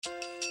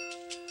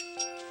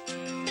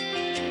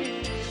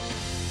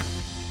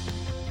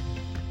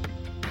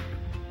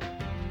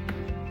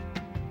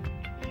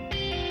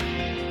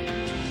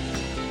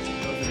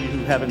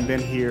haven't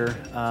been here,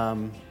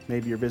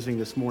 maybe you're visiting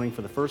this morning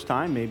for the first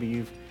time, maybe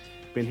you've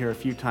been here a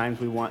few times,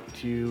 we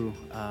want you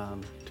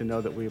to know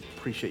that we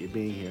appreciate you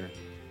being here.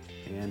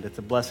 And it's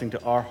a blessing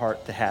to our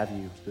heart to have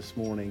you this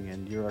morning,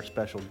 and you're our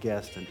special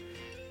guest, and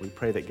we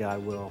pray that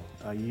God will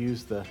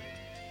use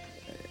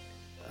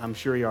I'm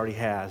sure he already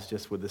has,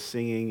 just with the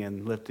singing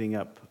and lifting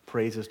up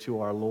praises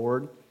to our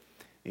Lord.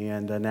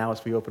 And now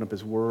as we open up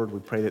his word, we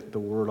pray that the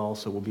word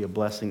also will be a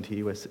blessing to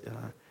you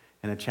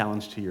and a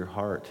challenge to your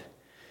heart.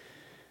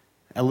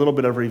 A little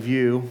bit of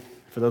review,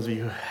 for those of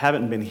you who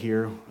haven't been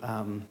here,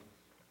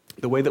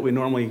 the way that we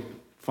normally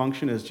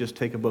function is just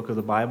take a book of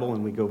the Bible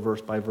and we go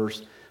verse by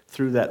verse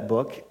through that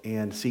book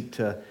and seek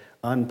to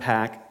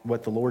unpack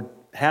what the Lord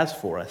has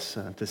for us,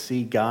 to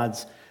see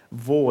God's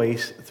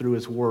voice through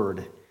his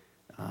word.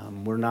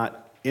 We're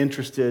not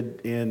interested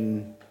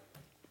in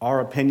our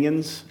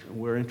opinions.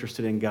 We're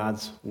interested in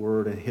God's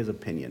word and his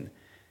opinion.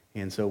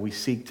 And so we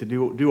seek to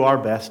do our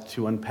best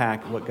to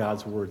unpack what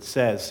God's word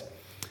says.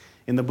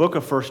 In the book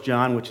of 1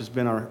 John, which has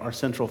been our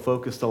central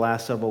focus the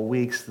last several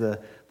weeks, the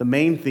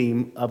main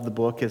theme of the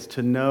book is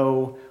to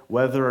know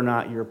whether or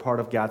not you're a part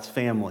of God's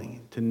family,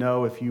 to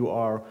know if you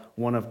are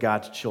one of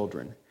God's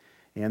children.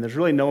 And there's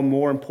really no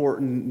more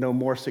important, no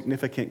more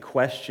significant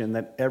question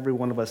that every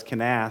one of us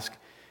can ask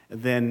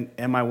than,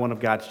 am I one of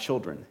God's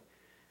children?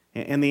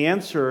 And the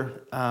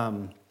answer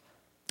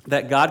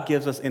that God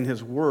gives us in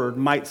his word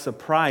might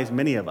surprise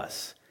many of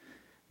us,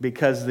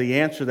 because the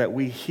answer that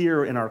we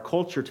hear in our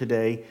culture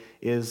today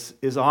is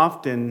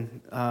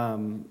often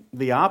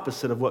the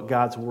opposite of what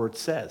God's word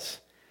says.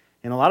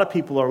 And a lot of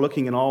people are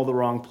looking in all the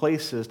wrong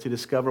places to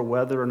discover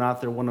whether or not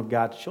they're one of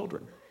God's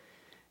children.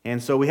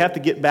 And so we have to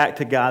get back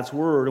to God's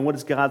word, and what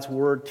does God's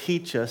word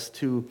teach us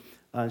to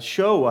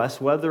show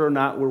us whether or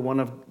not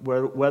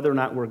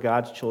we're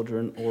God's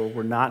children or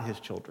we're not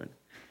his children.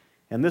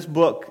 And this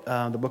book,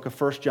 the book of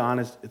 1 John,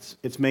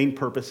 its main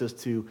purpose is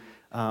to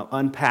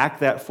unpack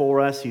that for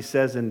us. He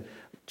says in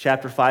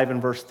chapter 5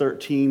 and verse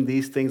 13,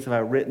 "These things have I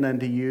written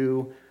unto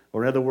you,"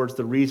 or in other words,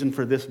 the reason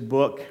for this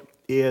book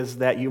is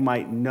that you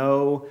might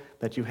know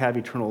that you have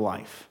eternal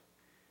life.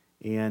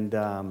 And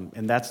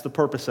that's the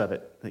purpose of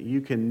it, that you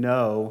can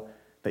know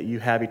that you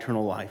have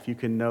eternal life. You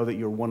can know that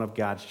you're one of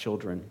God's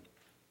children.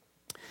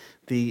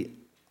 The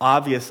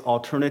obvious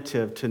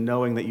alternative to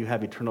knowing that you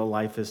have eternal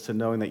life is to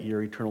knowing that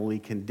you're eternally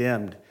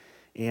condemned.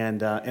 And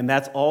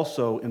that's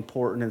also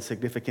important and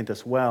significant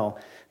as well.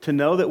 To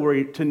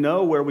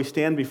know where we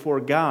stand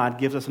before God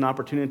gives us an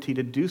opportunity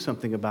to do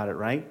something about it,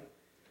 right?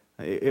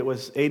 It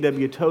was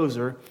A.W.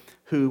 Tozer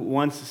who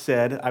once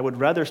said, "I would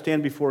rather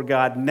stand before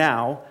God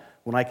now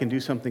when I can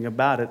do something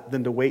about it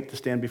than to wait to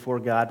stand before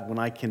God when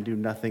I can do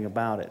nothing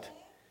about it."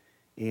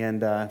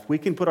 And if we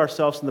can put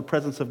ourselves in the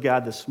presence of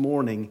God this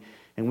morning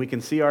and we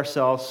can see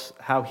ourselves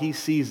how he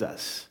sees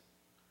us,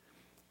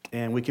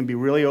 and we can be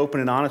really open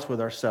and honest with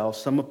ourselves,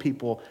 some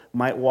people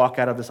might walk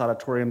out of this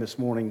auditorium this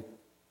morning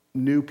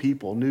new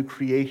people, new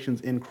creations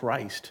in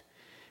Christ.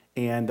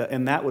 And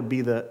that would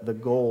be the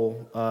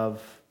goal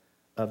of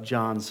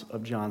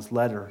John's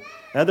letter.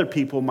 Other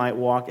people might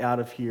walk out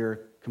of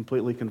here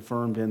completely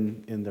confirmed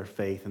in their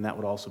faith, and that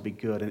would also be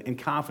good, and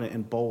confident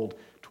and bold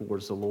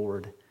towards the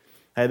Lord.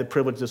 I had the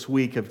privilege this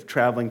week of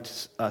traveling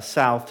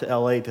south to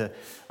L.A.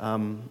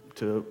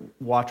 to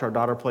watch our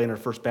daughter play in her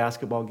first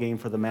basketball game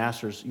for the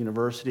Masters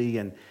University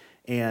and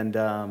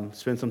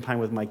spend some time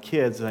with my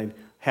kids. And I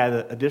had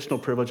the additional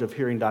privilege of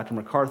hearing Dr.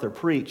 MacArthur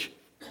preach,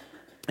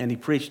 and he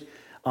preached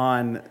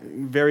on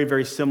very,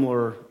 very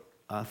similar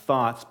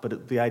thoughts,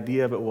 but the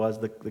idea of it was,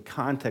 the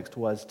context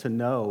was to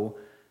know,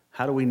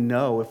 how do we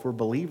know if we're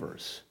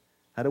believers?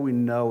 How do we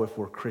know if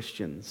we're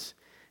Christians?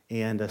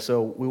 And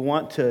so we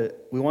want to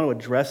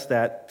address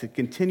that, to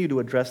continue to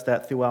address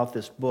that throughout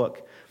this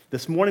book.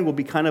 This morning will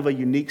be kind of a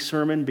unique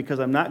sermon because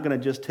I'm not going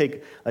to just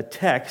take a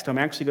text. I'm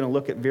actually going to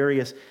look at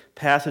various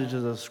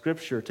passages of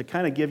Scripture to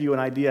kind of give you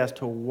an idea as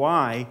to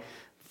why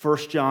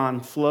 1 John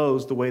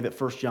flows the way that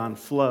 1 John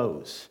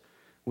flows.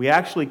 We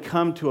actually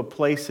come to a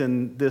place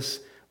in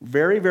this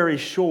very, very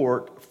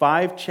short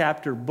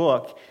 5-chapter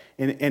book,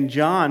 and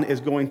John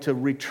is going to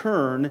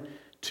return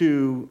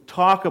to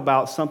talk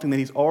about something that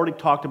he's already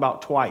talked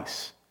about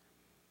twice.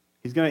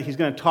 He's going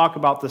to talk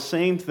about the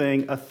same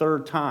thing a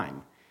third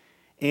time.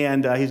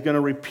 And he's going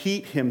to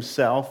repeat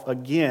himself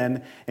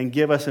again and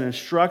give us an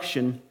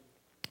instruction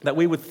that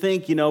we would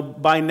think,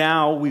 by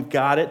now we've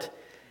got it,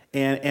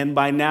 and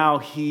by now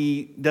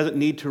he doesn't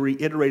need to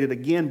reiterate it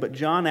again, but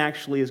John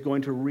actually is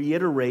going to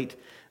reiterate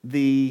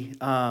the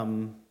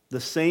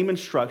same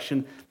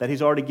instruction that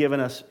he's already given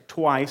us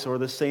twice, or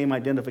the same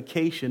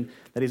identification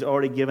that he's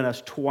already given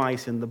us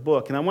twice in the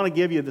book. And I want to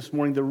give you this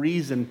morning the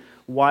reason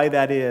why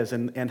that is,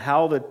 and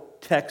how the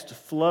text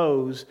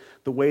flows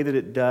the way that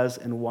it does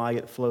and why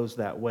it flows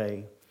that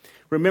way.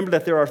 Remember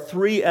that there are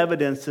 3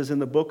 evidences in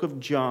the book of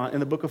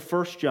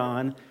 1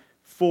 John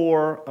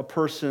for a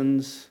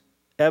person's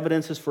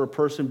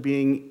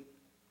being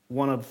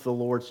one of the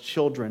Lord's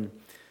children.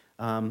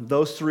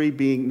 Those 3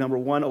 being, number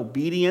 1,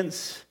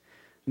 obedience;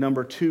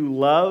 number 2,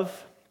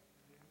 love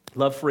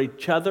for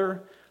each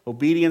other,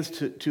 obedience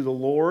to the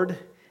Lord,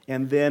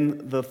 and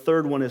then the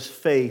third one is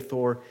faith,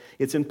 or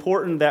it's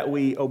important that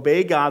we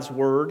obey God's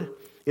word,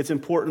 it's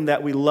important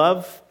that we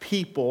love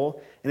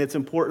people, and it's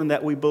important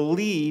that we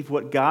believe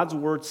what God's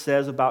word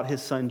says about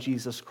his son,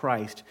 Jesus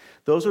Christ.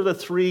 Those are the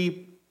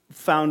three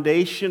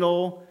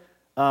foundational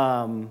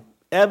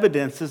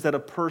evidences that a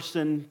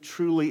person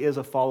truly is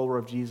a follower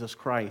of Jesus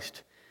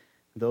Christ.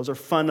 Those are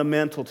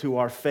fundamental to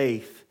our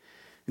faith.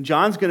 And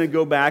John's going to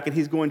go back and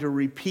he's going to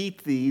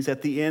repeat these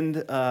at the end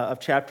of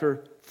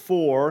chapter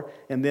 4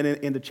 and then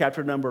into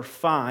chapter number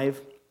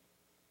 5.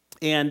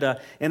 And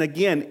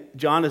again,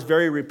 John is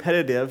very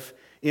repetitive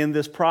in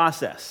this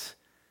process.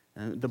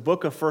 The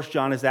book of 1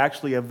 John is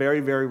actually a very,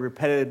 very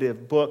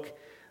repetitive book.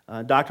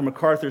 Dr.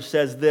 MacArthur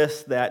says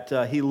this,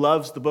 that he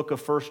loves the book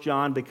of 1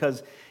 John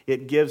because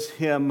it gives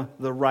him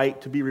the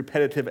right to be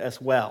repetitive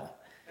as well.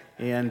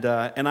 And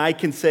I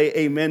can say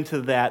amen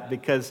to that,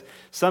 because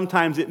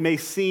sometimes it may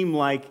seem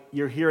like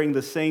you're hearing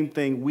the same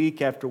thing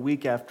week after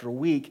week after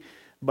week,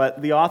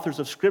 but the authors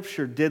of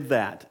Scripture did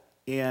that.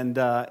 And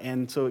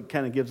so it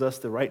kind of gives us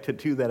the right to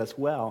do that as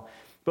well.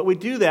 But we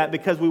do that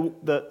because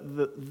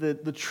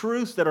the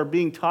truths that are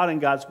being taught in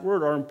God's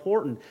Word are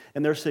important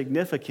and they're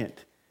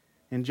significant.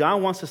 And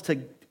John wants us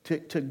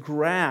to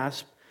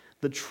grasp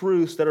the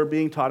truths that are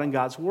being taught in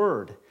God's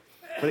Word.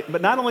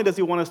 But not only does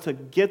he want us to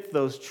get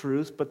those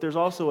truths, but there's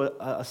also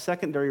a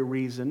secondary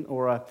reason,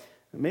 or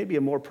maybe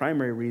a more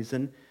primary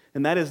reason,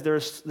 and that is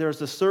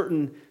there's a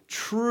certain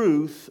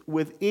truth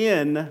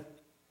within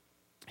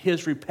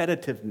his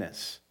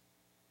repetitiveness.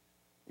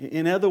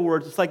 In other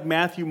words, it's like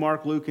Matthew,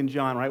 Mark, Luke, and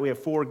John, right? We have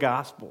 4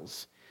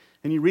 Gospels.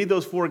 And you read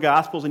those 4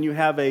 Gospels and you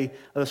have a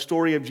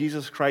story of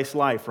Jesus Christ's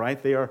life,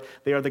 right? They are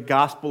the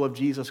gospel of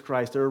Jesus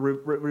Christ. They're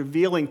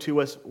revealing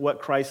to us what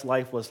Christ's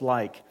life was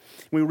like.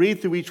 We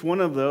read through each one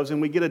of those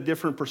and we get a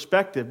different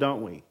perspective,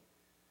 don't we?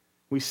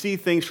 We see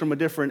things from a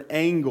different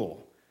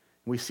angle.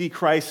 We see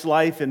Christ's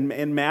life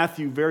in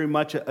Matthew very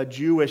much a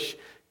Jewish,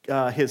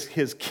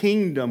 his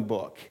kingdom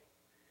book.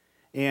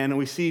 And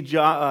we see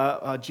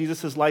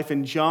Jesus' life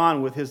in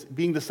John with his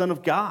being the Son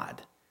of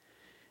God.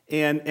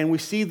 And we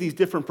see these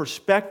different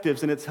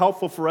perspectives, and it's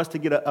helpful for us to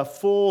get a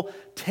full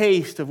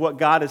taste of what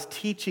God is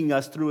teaching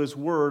us through his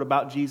word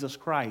about Jesus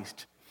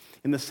Christ.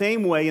 In the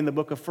same way, in the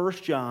book of 1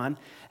 John,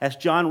 as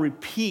John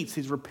repeats,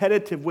 he's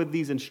repetitive with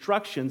these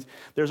instructions.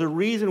 There's a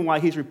reason why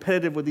he's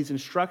repetitive with these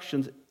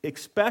instructions,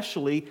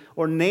 especially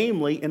or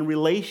namely in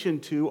relation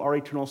to our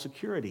eternal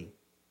security,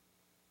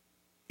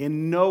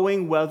 in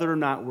knowing whether or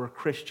not we're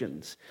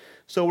Christians.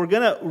 So we're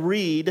going to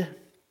read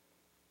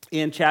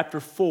in chapter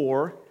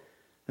 4,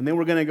 and then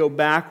we're going to go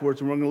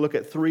backwards, and we're going to look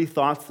at 3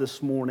 thoughts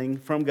this morning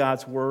from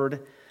God's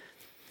Word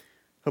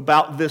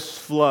about this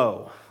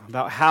flow,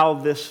 about how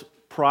this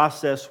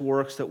process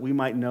works, that we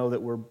might know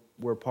that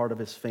we're part of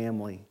his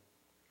family.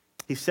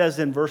 He says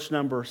in verse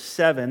number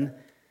 7,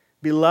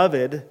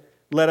 "Beloved,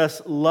 let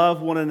us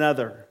love one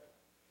another.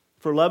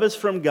 For love is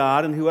from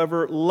God, and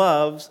whoever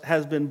loves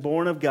has been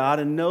born of God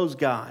and knows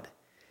God.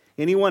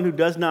 Anyone who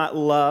does not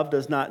love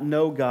does not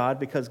know God,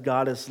 because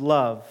God is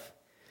love.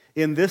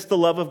 In this the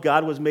love of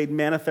God was made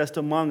manifest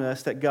among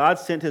us, that God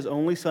sent his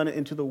only Son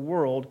into the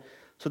world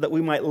so that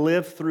we might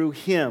live through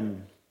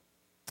him.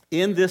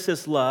 In this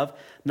is love,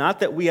 not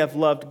that we have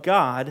loved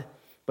God,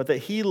 but that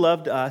he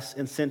loved us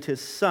and sent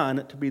his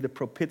Son to be the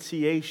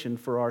propitiation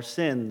for our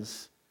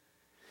sins."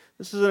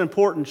 This is an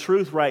important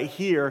truth right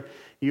here.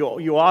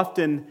 You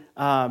often,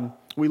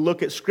 we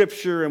look at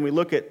Scripture and we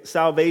look at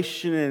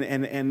salvation,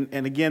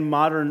 and again,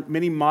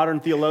 many modern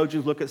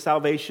theologians look at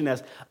salvation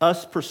as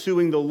us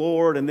pursuing the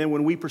Lord, and then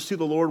when we pursue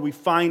the Lord, we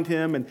find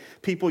him, and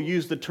people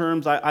use the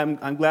terms,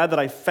 I'm glad that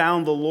I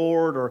found the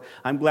Lord, or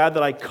I'm glad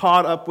that I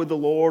caught up with the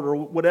Lord, or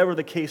whatever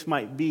the case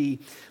might be.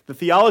 The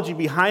theology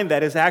behind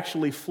that is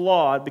actually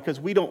flawed, because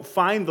we don't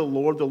find the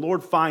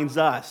Lord finds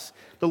us.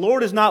 The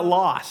Lord is not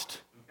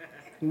lost.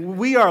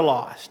 We are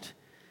lost.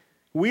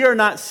 We are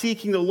not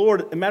seeking the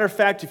Lord. As a matter of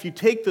fact, if you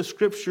take the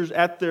Scriptures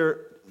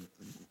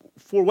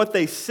for what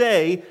they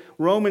say,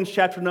 Romans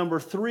chapter number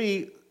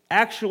 3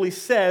 actually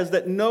says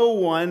that no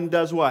one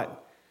does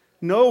what?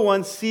 No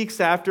one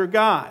seeks after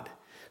God.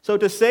 So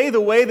to say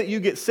the way that you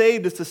get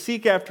saved is to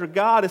seek after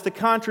God is to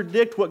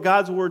contradict what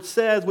God's Word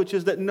says, which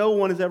is that no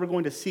one is ever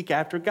going to seek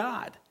after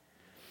God.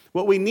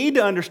 What we need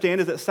to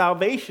understand is that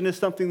salvation is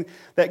something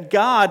that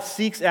God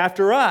seeks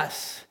after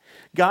us.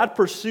 God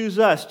pursues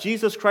us.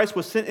 Jesus Christ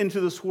was sent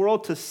into this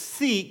world to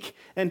seek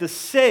and to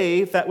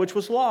save that which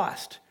was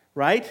lost,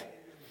 right?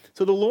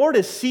 So the Lord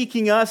is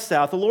seeking us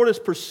out. The Lord is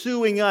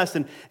pursuing us.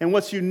 And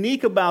what's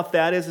unique about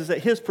that is that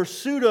his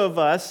pursuit of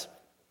us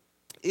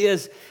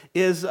is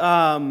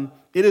an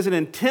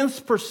intense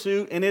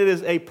pursuit, and it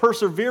is a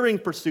persevering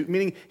pursuit,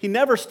 meaning he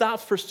never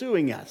stops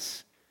pursuing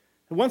us.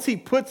 And once he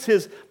puts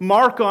his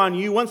mark on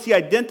you, once he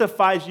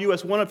identifies you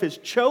as one of his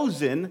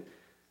chosen,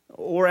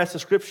 or as the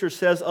Scripture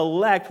says,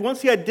 elect,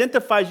 once he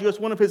identifies you as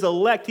one of his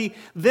elect, he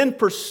then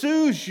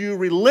pursues you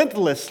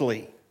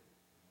relentlessly.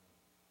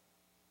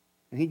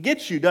 And he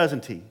gets you,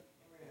 doesn't he?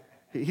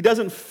 He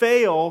doesn't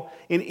fail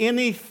in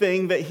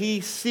anything that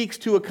he seeks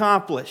to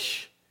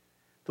accomplish.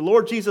 The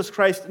Lord Jesus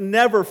Christ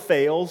never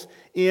fails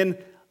in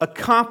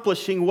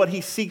accomplishing what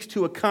he seeks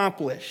to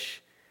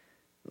accomplish.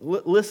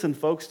 Listen,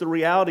 folks, the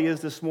reality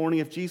is this morning,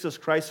 if Jesus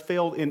Christ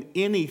failed in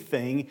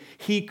anything,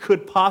 he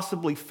could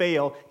possibly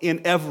fail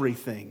in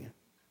everything.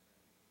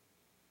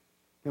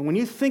 And when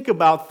you think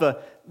about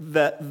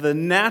the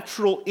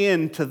natural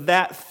end to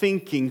that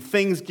thinking,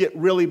 things get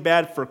really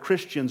bad for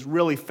Christians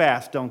really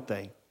fast, don't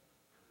they?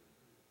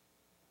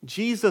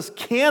 Jesus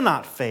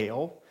cannot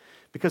fail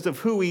because of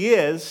who he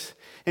is,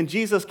 and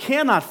Jesus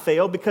cannot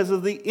fail because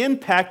of the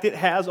impact it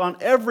has on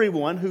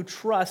everyone who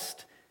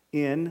trusts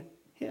in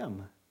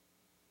him.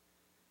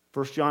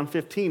 1 Corinthians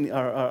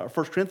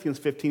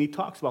 15, he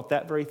talks about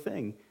that very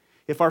thing.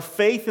 If our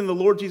faith in the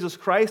Lord Jesus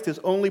Christ is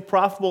only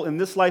profitable in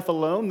this life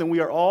alone, then we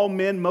are all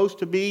men most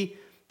to be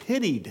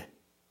pitied.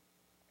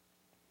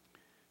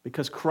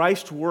 Because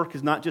Christ's work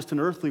is not just an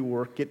earthly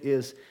work, it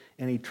is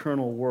an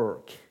eternal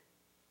work.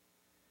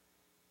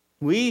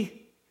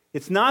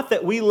 It's not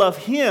that we love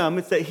him,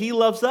 it's that he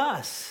loves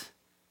us.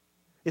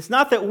 It's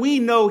not that we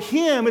know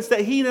him, it's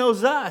that he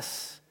knows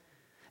us.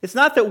 It's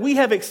not that we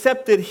have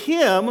accepted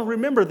him,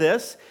 remember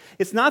this.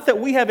 It's not that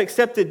we have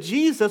accepted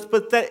Jesus,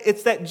 but that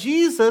it's that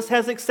Jesus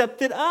has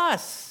accepted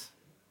us.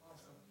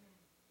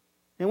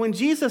 And when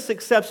Jesus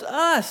accepts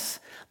us,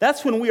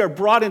 that's when we are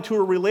brought into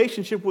a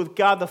relationship with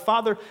God the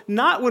Father,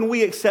 not when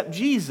we accept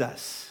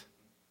Jesus.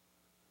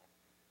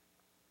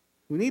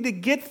 We need to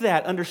get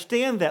that,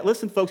 understand that.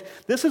 Listen, folks,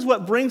 this is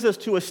what brings us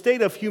to a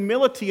state of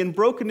humility and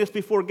brokenness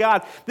before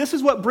God. This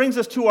is what brings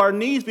us to our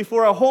knees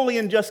before a holy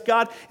and just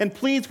God and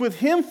pleads with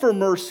him for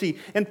mercy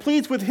and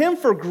pleads with him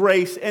for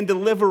grace and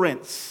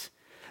deliverance.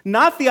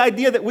 Not the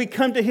idea that we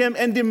come to him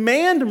and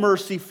demand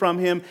mercy from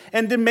him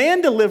and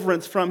demand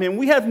deliverance from him.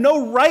 We have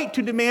no right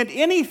to demand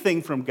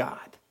anything from God.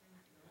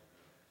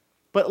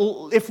 But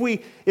if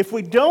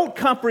we don't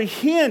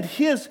comprehend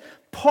his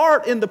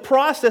part in the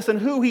process and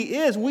who he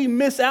is, we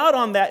miss out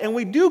on that, and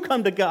we do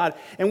come to God.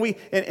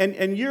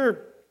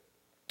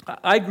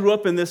 I grew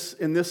up in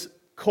this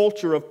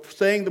culture of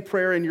saying the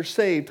prayer and you're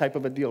saved type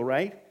of a deal,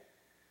 right?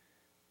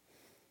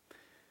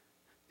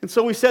 And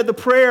so we said the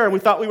prayer and we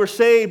thought we were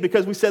saved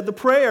because we said the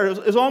prayer.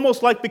 It was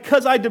almost like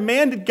because I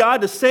demanded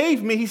God to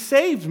save me, he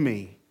saved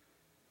me.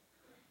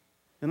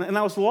 And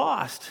I was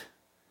lost.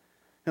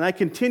 And I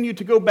continued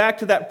to go back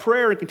to that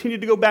prayer and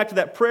continued to go back to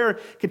that prayer,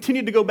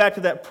 continued to go back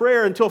to that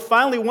prayer until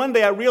finally one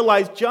day I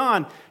realized,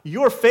 John,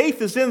 your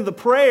faith is in the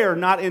prayer,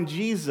 not in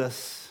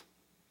Jesus.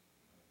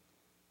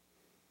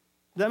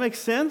 Does that make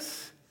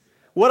sense?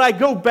 What I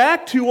go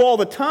back to all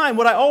the time,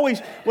 what I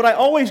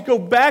always go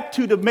back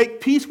to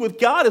make peace with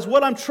God is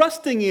what I'm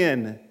trusting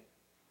in.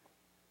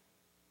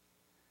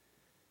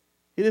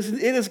 It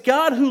is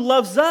God who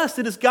loves us.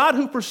 It is God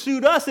who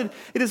pursued us. It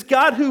is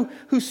God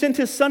who sent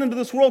his Son into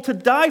this world to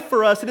die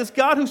for us. It is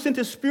God who sent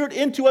his Spirit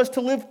into us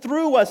to live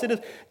through us. It is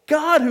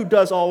God who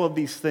does all of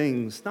these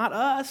things, not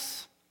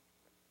us.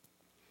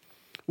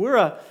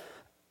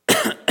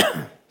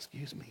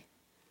 Excuse me.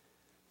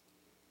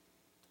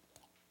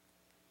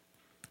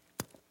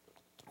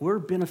 We're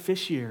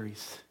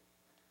beneficiaries.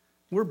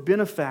 We're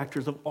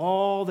benefactors of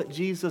all that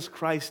Jesus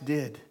Christ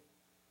did.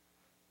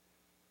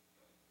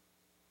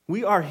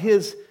 We are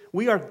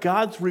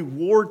God's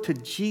reward to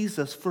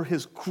Jesus for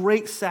his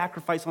great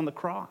sacrifice on the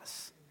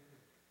cross.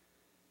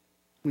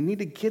 We need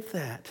to get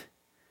that.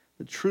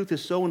 The truth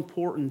is so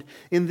important.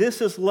 And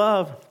this is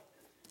love,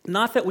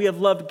 not that we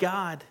have loved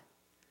God.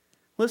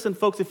 Listen,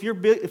 folks, if you're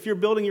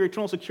building your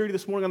eternal security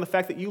this morning on the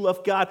fact that you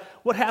love God,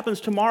 what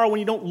happens tomorrow when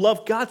you don't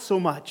love God so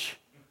much?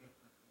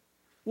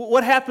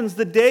 What happens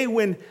the day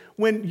when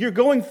you're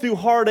going through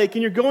heartache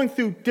and you're going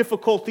through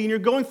difficulty and you're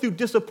going through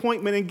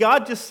disappointment and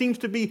God just seems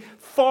to be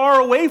far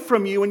away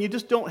from you and you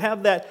just don't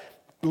have that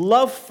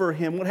love for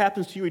him? What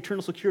happens to your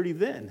eternal security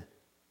then?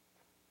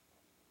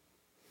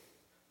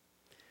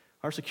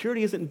 Our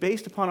security isn't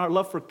based upon our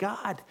love for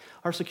God.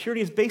 Our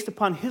security is based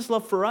upon his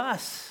love for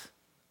us.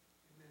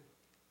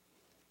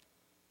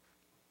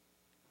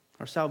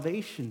 Our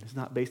salvation is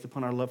not based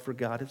upon our love for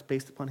God. It's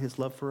based upon his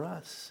love for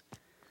us.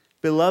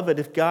 Beloved,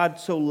 if God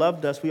so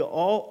loved us, we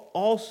ought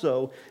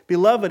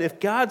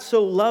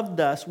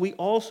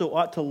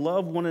to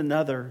love one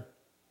another.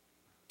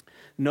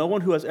 No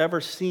one has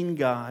ever seen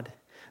God.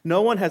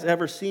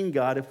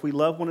 If we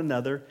love one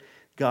another,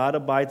 God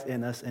abides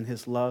in us and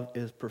his love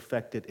is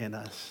perfected in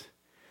us.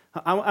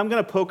 I'm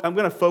going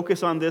to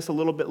focus on this a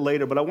little bit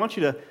later, but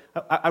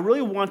I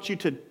really want you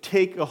to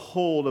take a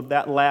hold of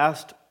that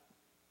last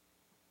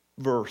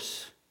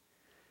verse.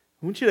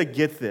 I want you to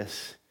get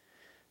this.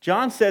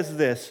 John says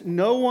this,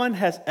 no one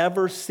has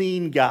ever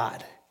seen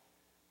God.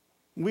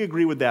 We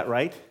agree with that,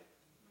 right?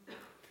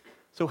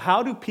 So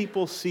how do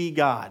people see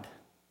God?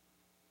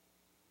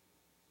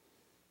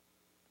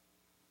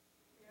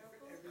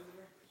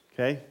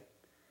 Okay?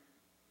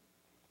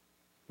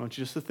 I want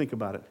you just to think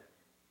about it.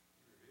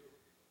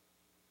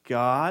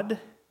 God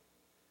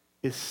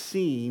is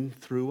seen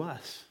through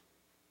us.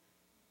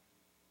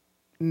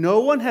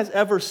 No one has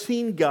ever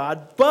seen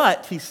God,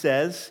 but, he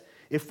says,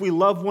 if we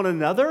love one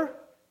another,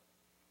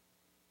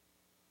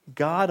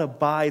 God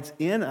abides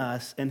in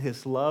us and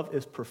his love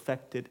is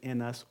perfected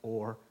in us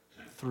or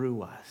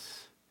through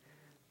us.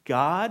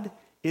 God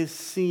is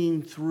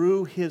seen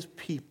through his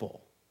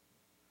people.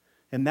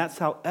 And that's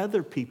how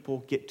other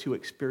people get to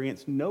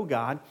experience, know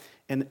God,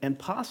 and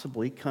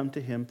possibly come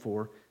to him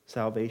for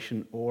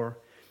salvation, or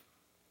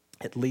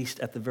at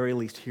the very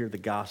least, hear the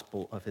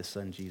gospel of his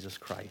son, Jesus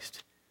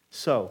Christ.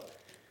 So,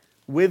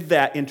 with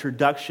that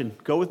introduction,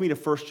 go with me to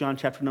 1 John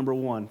chapter number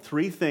 1.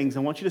 3 things.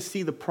 I want you to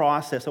see the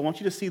process. I want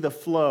you to see the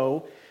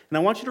flow. And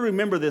I want you to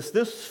remember this.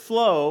 This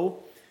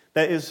flow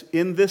that is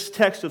in this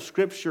text of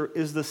Scripture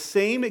is the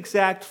same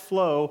exact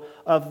flow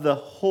of the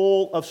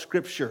whole of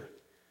Scripture.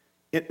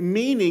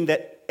 Meaning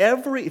that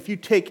if you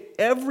take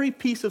every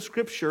piece of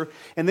Scripture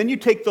and then you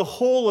take the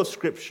whole of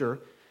Scripture,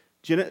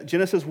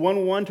 Genesis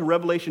 1:1 to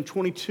Revelation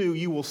 22,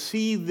 you will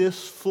see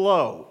this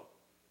flow.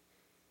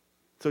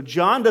 So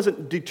John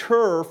doesn't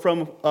deter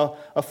from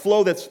a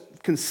flow that's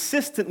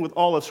consistent with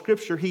all of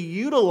Scripture. He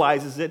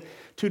utilizes it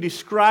to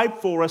describe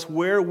for us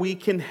where we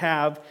can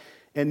have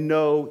and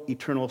know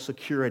eternal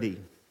security.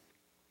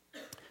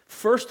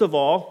 First of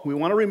all, we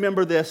want to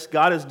remember this.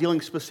 God is dealing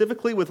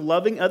specifically with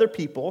loving other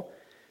people.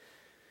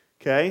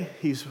 Okay?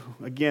 He's,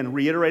 again,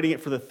 reiterating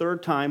it for the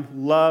third time.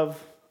 Love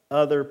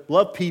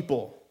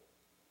people.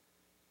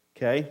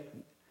 Okay?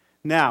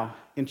 Now,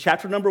 in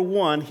chapter number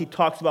 1, he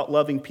talks about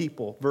loving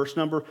people.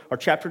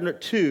 Chapter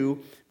 2,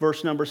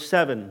 verse number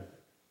 7.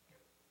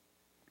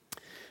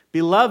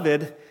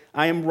 Beloved,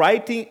 I am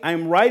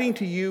writing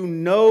to you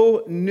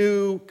no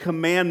new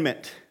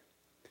commandment,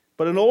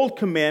 but an old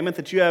commandment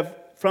that you have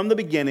from the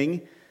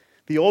beginning.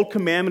 The old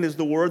commandment is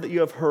the word that you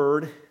have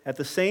heard. At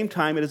the same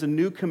time, it is a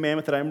new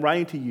commandment that I am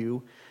writing to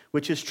you,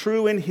 which is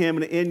true in him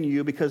and in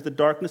you, because the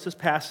darkness is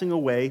passing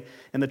away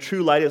and the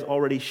true light is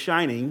already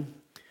shining.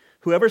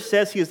 Whoever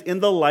says he is in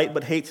the light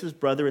but hates his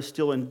brother is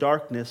still in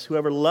darkness.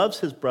 Whoever loves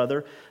his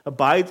brother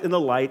abides in the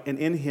light, and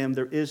in him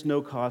there is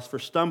no cause for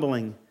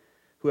stumbling.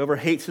 Whoever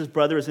hates his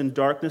brother is in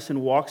darkness and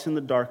walks in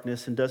the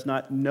darkness and does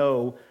not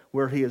know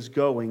where he is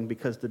going,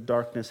 because the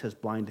darkness has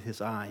blinded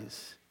his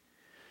eyes.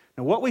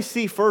 Now, what we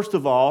see, first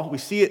of all, we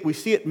see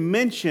it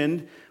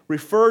mentioned,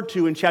 referred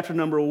to in chapter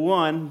number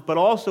 1, but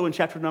also in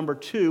chapter number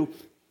 2,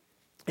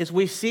 is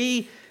we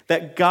see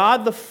that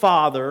God the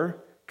Father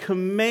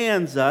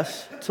commands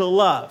us to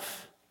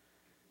love.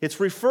 It's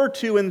referred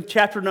to in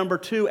chapter number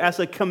 2 as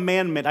a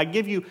commandment. I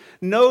give you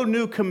no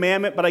new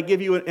commandment, but I give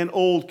you an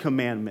old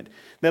commandment.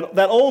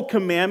 That old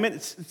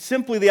commandment,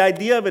 simply the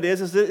idea of it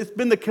is that it's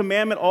been the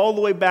commandment all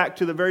the way back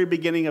to the very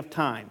beginning of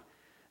time.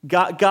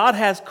 God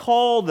has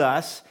called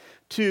us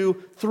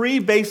to 3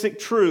 basic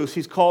truths.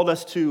 He's called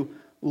us to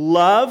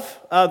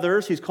love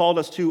others, he's called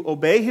us to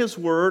obey his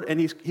word, and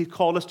he's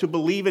called us to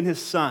believe in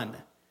his Son.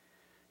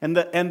 And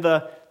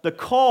the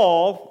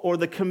call or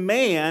the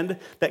command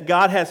that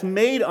God has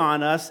made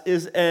on us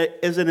is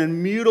an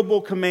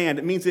immutable command.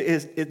 It means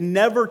it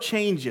never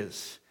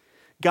changes.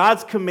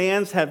 God's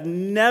commands have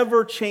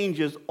never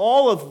changes.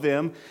 All of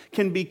them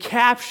can be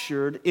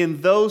captured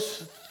in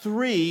those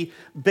 3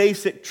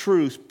 basic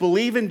truths.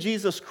 Believe in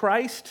Jesus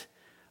Christ,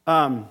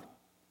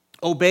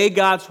 obey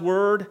God's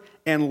word,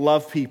 and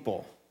love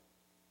people.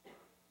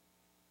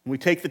 We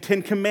take the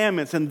 10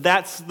 commandments, and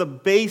that's the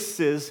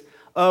basis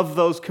of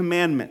those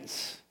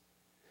commandments.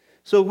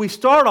 So we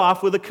start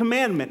off with a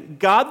commandment.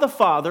 God the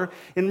Father,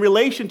 in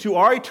relation to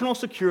our eternal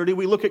security,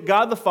 we look at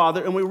God the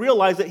Father and we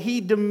realize that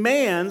he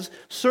demands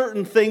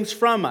certain things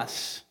from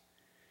us.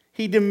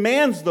 He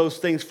demands those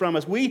things from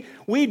us. We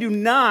do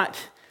not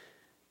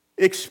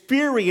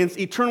experience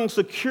eternal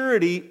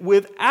security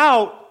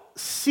without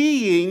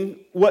seeing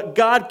what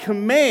God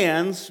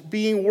commands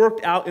being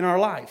worked out in our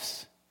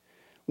lives.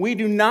 We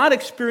do not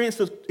experience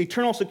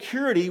eternal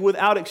security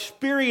without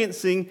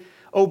experiencing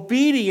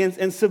obedience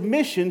and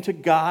submission to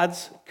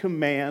God's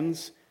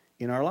commands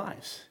in our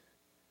lives.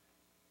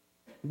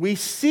 We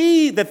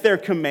see that they're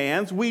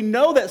commands. We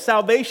know that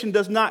salvation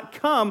does not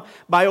come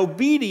by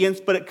obedience,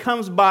 but it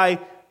comes by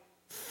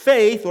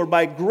faith or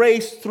by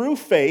grace through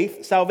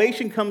faith.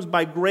 Salvation comes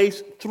by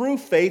grace through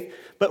faith.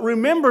 But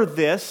remember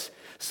this,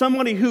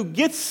 somebody who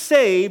gets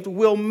saved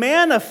will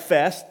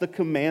manifest the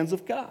commands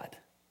of God.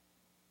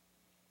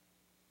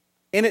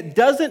 And it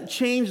doesn't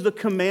change the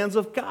commands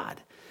of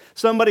God.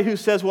 Somebody who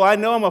says, well, I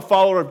know I'm a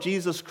follower of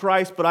Jesus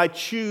Christ, but I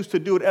choose to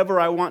do whatever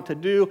I want to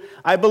do.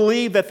 I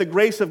believe that the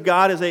grace of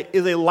God is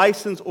a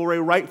license or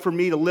a right for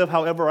me to live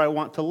however I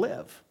want to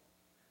live.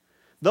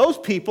 Those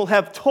people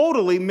have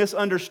totally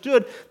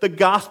misunderstood the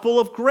gospel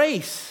of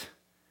grace.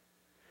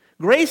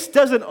 Grace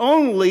doesn't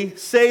only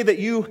say that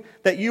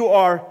you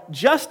are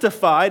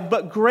justified,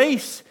 but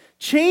grace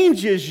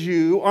changes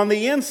you on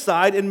the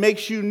inside and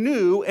makes you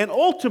new and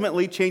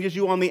ultimately changes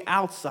you on the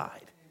outside.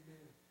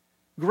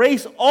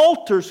 Grace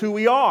alters who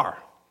we are.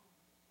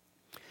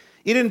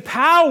 It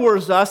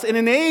empowers us and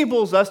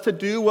enables us to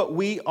do what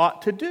we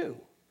ought to do.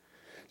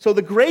 So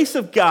the grace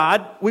of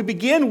God, we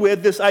begin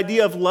with this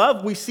idea of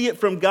love. We see it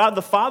from God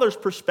the Father's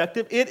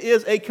perspective. It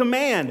is a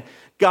command.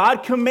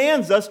 God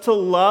commands us to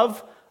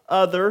love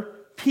other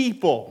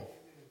people.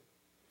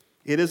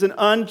 It is an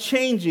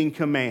unchanging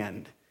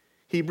command.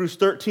 Hebrews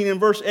 13 and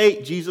verse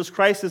 8, Jesus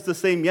Christ is the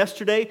same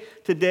yesterday,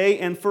 today,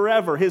 and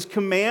forever. His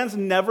commands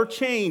never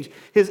change.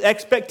 His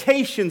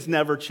expectations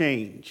never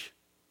change.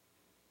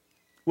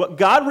 What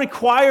God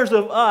requires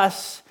of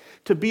us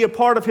to be a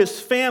part of His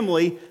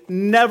family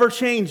never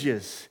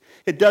changes.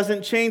 It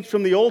doesn't change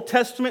from the Old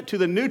Testament to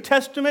the New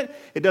Testament.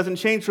 It doesn't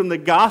change from the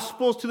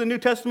Gospels to the New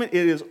Testament.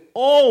 It is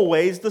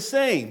always the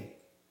same.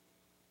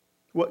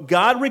 What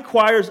God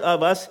requires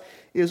of us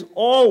is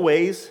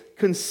always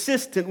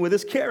consistent with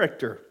His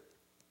character.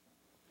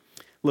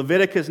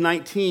 Leviticus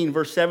 19,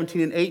 verse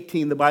 17 and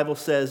 18, the Bible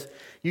says,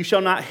 "You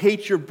shall not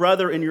hate your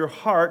brother in your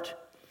heart,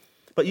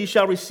 but you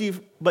shall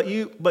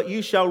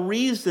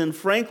reason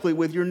frankly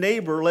with your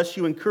neighbor, lest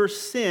you incur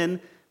sin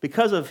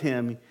because of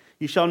him.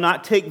 You shall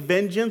not take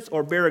vengeance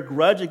or bear a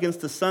grudge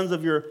against the sons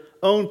of your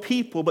own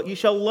people, but you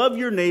shall love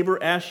your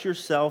neighbor as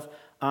yourself.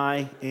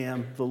 I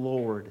am the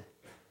Lord."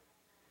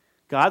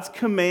 God's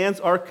commands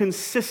are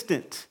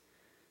consistent.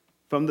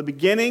 From the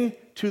beginning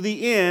to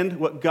the end,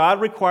 what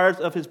God requires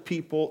of His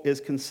people is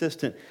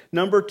consistent.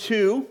 Number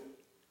two,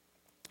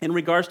 in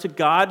regards to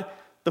God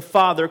the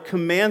Father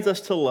commands us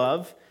to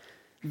love,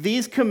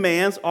 these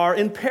commands are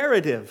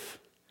imperative.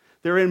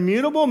 They're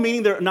immutable,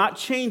 meaning they're not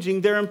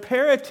changing. They're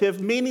imperative,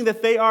 meaning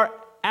that they are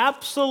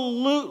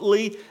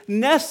absolutely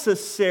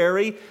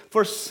necessary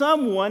for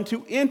someone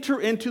to enter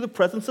into the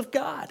presence of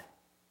God.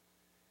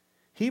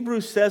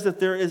 Hebrews says that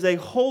there is a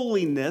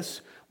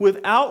holiness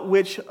without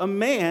which a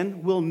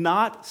man will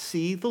not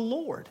see the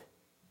Lord.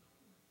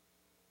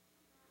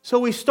 So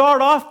we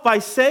start off by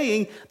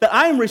saying that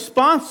I am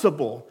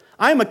responsible.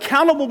 I am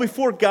accountable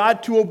before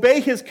God to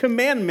obey His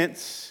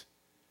commandments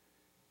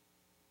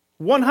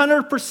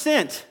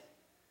 100%.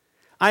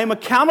 I am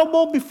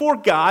accountable before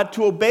God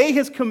to obey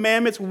His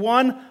commandments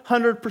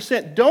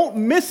 100%. Don't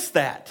miss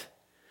that.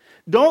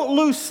 Don't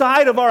lose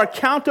sight of our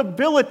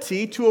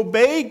accountability to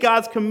obey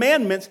God's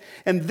commandments.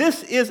 And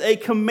this is a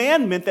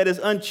commandment that is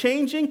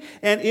unchanging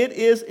and it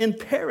is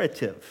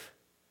imperative.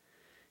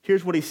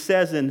 Here's what he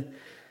says in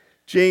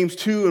James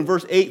 2 and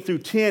verse 8 through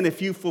 10.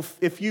 If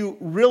you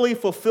really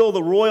fulfill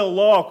the royal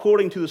law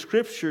according to the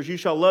Scriptures, you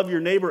shall love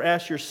your neighbor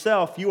as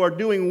yourself. You are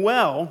doing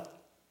well.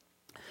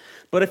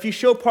 But if you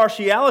show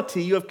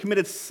partiality, you have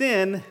committed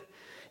sin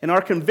and are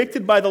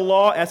convicted by the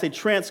law as a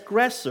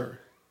transgressor.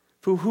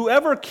 For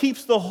whoever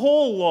keeps the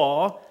whole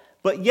law,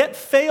 but yet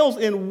fails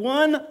in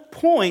one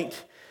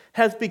point,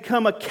 has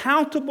become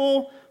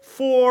accountable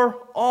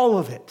for all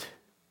of it.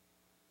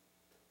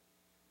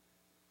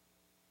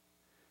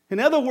 In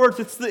other words,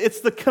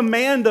 it's the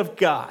command of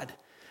God.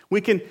 We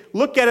can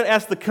look at it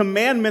as the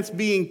commandments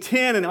being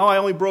 10 and, I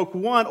only broke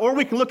one. Or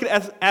we can look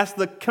at it as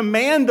the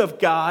command of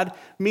God,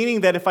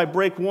 meaning that if I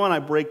break one, I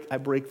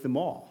break them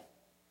all.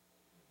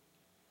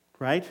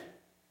 Right?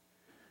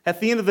 At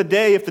the end of the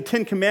day, if the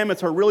 10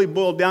 commandments are really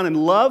boiled down in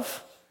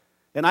love,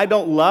 and I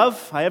don't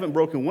love, I haven't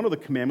broken one of the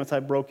commandments,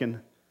 I've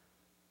broken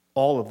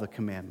all of the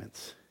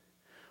commandments.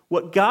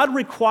 What God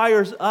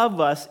requires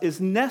of us is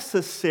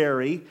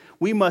necessary.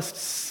 We must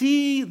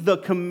see the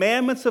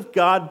commandments of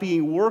God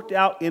being worked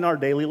out in our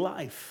daily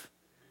life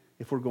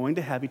if we're going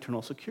to have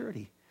eternal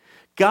security.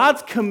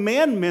 God's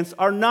commandments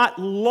are not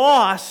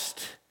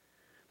lost.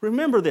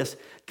 Remember this.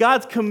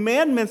 God's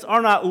commandments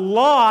are not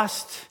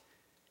lost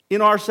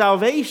in our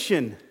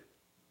salvation.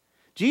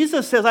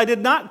 Jesus says, I did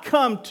not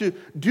come to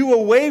do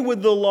away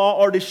with the law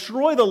or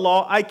destroy the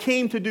law. I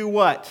came to do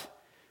what?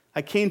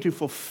 I came to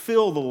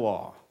fulfill the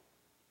law.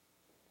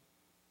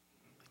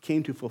 I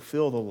came to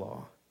fulfill the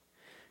law.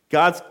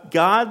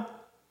 God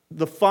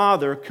the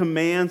Father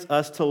commands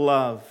us to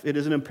love. It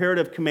is an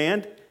imperative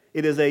command.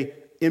 It is an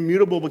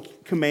immutable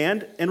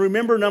command. And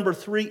remember, number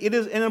 3, it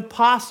is an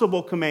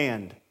impossible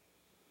command.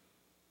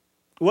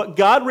 What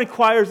God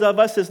requires of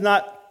us is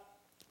not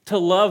to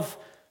love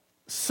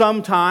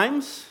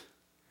sometimes,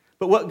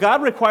 but what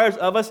God requires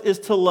of us is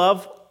to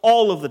love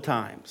all of the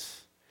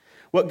times.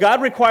 What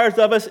God requires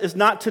of us is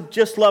not to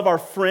just love our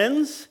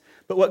friends,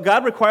 but what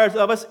God requires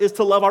of us is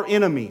to love our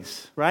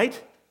enemies,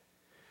 right?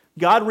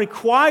 God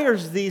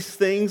requires these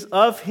things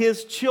of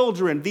His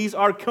children. These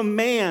are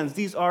commands.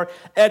 These are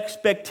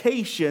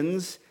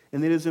expectations,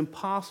 and it is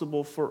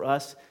impossible for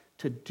us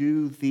to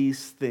do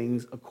these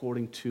things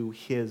according to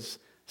His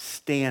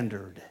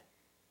standard.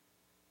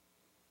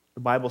 The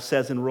Bible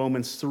says in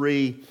Romans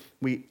 3,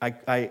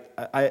 I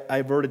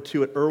adverted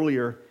to it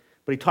earlier,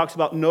 but he talks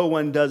about no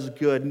one does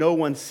good, no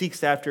one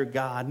seeks after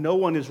God, no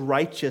one is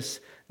righteous,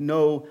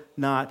 no,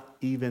 not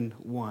even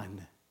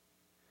one.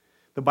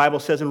 The Bible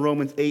says in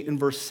Romans 8 and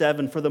verse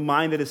 7, for the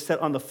mind that is set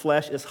on the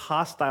flesh is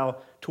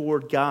hostile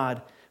toward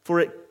God, for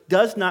it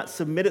does not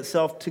submit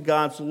itself to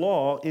God's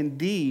law.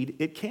 Indeed,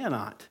 it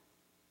cannot.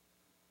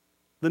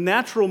 The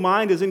natural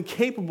mind is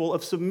incapable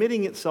of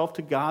submitting itself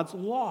to God's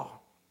law.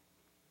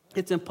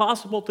 It's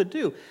impossible to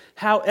do.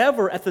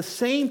 However, at the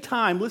same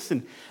time,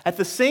 listen, at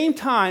the same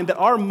time that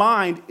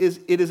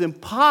it is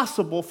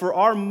impossible for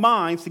our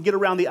minds to get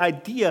around the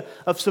idea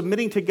of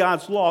submitting to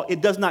God's law,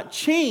 it does not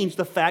change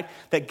the fact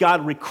that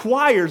God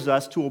requires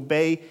us to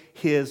obey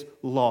His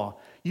law.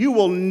 You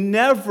will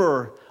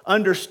never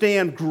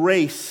understand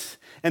grace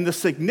and the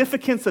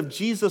significance of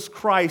Jesus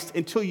Christ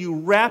until you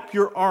wrap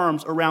your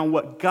arms around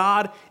what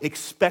God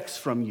expects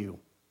from you.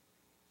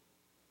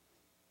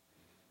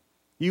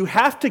 You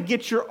have to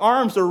get your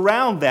arms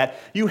around that.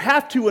 You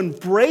have to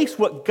embrace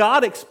what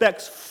God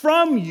expects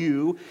from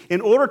you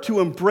in order to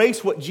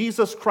embrace what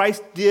Jesus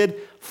Christ did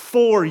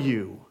for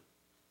you.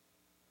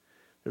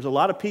 There's a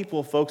lot of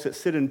people, folks, that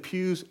sit in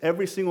pews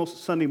every single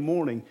Sunday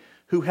morning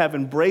who have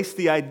embraced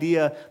the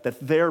idea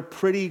that they're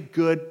pretty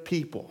good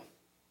people.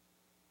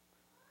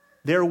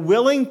 They're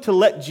willing to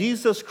let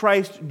Jesus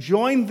Christ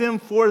join them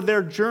for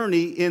their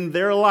journey in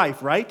their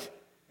life, right?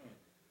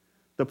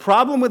 The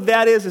problem with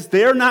that is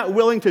they're not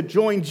willing to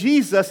join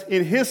Jesus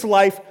in His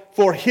life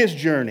for His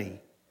journey.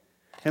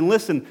 And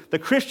listen, the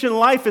Christian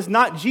life is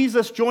not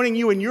Jesus joining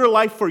you in your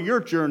life for your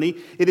journey.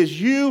 It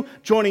is you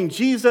joining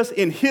Jesus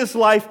in His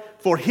life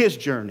for His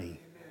journey.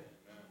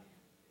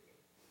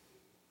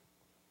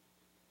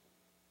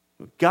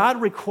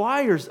 God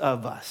requires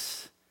of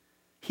us.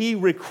 He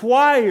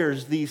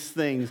requires these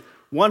things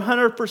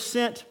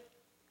 100%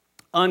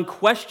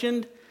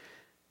 unquestioned,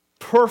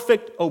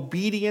 perfect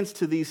obedience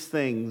to these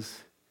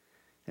things.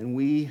 And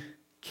we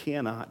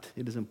cannot.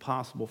 It is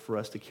impossible for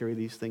us to carry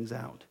these things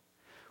out.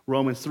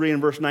 Romans 3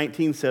 and verse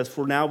 19 says,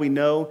 "For now we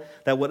know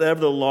that whatever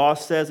the law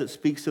says, it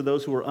speaks to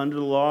those who are under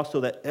the law, so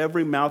that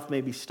every mouth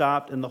may be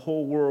stopped, and the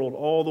whole world,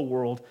 all the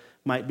world,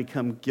 might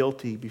become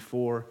guilty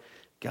before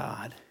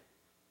God."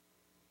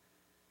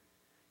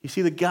 You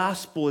see, the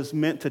gospel is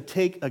meant to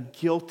take a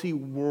guilty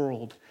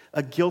world,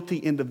 a guilty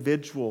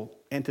individual,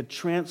 and to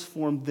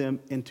transform them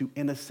into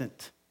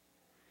innocent.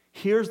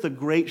 Here's the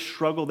great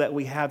struggle that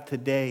we have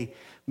today.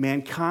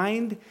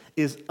 Mankind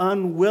is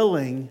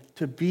unwilling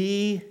to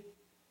be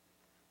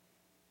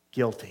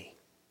guilty.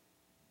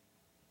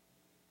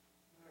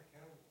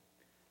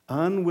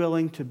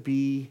 Unwilling to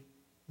be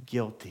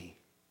guilty.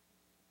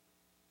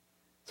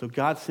 So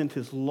God sent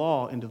His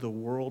law into the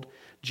world.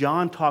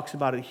 John talks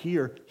about it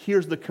here.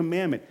 Here's the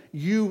commandment.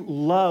 You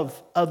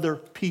love other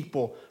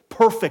people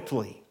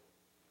perfectly.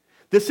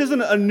 This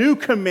isn't a new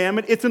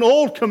commandment, it's an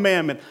old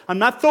commandment. I'm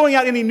not throwing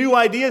out any new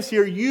ideas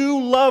here.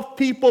 You love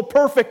people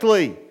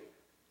perfectly.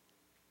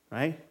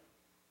 Right?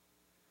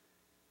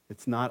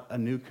 It's not a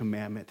new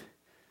commandment,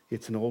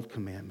 it's an old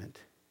commandment.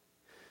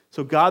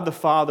 So God the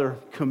Father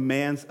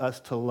commands us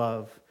to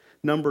love.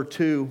 Number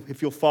 2,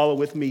 if you'll follow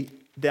with me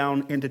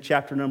down into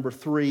chapter number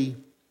 3.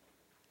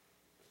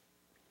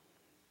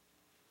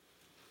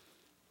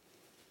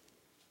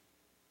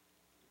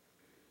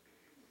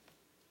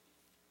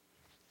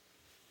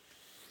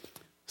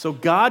 So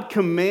God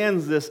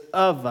commands this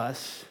of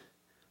us.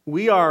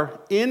 We are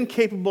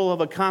incapable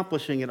of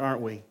accomplishing it,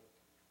 aren't we?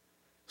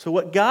 So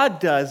what God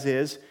does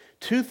is,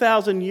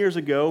 2,000 years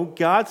ago,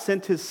 God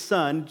sent His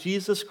Son,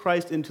 Jesus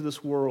Christ, into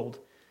this world.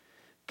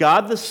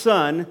 God the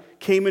Son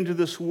came into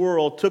this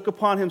world, took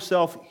upon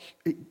Himself,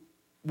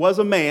 was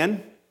a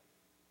man,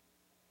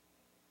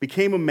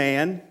 became a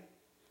man,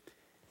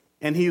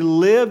 and He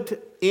lived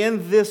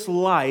in this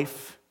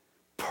life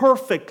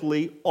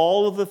perfectly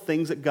all of the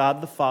things that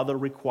God the Father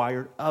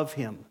required of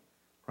Him,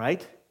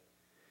 right?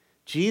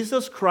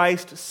 Jesus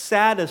Christ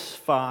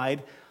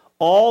satisfied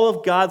all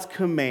of God's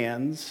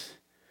commands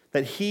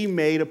that He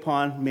made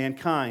upon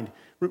mankind.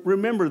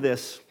 Remember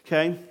this,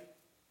 okay?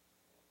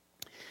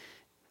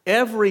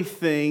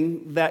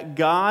 Everything that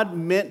God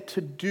meant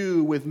to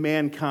do with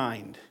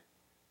mankind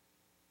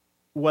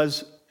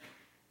was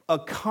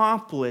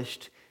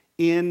accomplished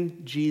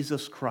in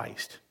Jesus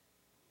Christ.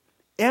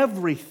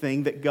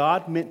 Everything that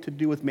God meant to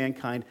do with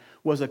mankind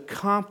was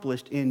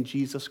accomplished in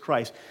Jesus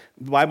Christ.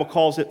 The Bible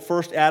calls it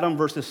first Adam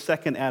versus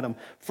second Adam.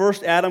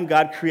 First Adam,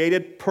 God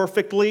created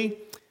perfectly,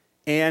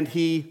 and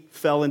he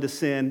fell into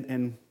sin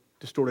and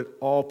distorted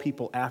all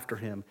people after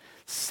him.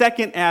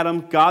 Second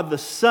Adam, God the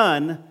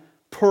Son,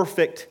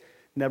 perfect,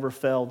 never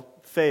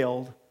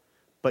failed,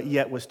 but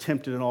yet was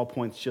tempted in all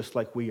points just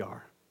like we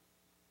are.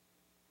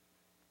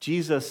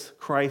 Jesus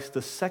Christ,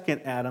 the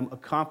second Adam,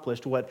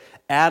 accomplished what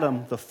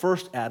Adam, the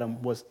first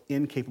Adam, was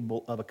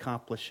incapable of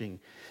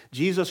accomplishing.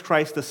 Jesus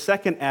Christ, the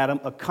second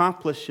Adam,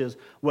 accomplishes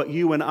what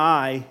you and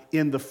I,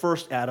 in the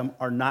first Adam,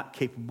 are not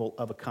capable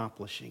of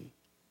accomplishing.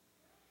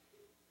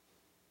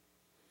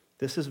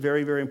 This is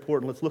very, very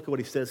important. Let's look at what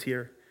he says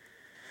here.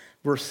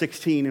 Verse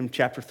 16 in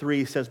chapter 3,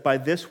 he says, "By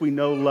this we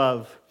know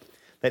love,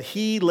 that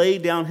He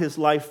laid down His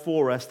life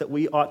for us, that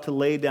we ought to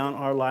lay down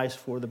our lives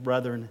for the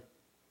brethren."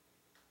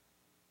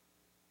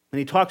 And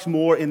he talks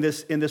more in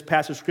this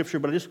passage of Scripture,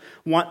 but I just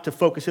want to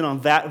focus in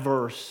on that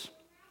verse.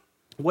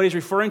 What he's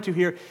referring to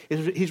here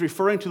is he's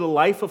referring to the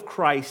life of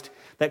Christ,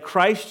 that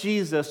Christ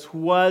Jesus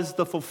was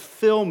the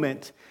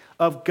fulfillment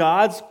of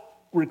God's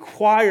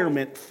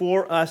requirement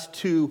for us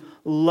to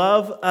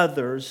love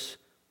others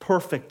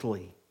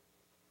perfectly.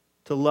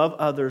 to love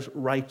others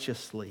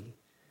righteously.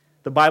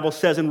 The Bible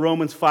says in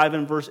Romans 5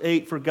 and verse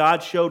 8, "For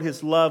God showed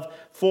his love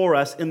for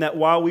us in that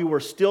while we were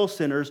still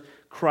sinners,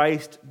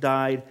 Christ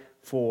died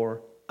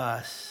for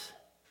us."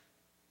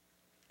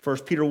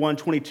 1 Peter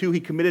 1:22,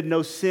 "He committed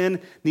no sin,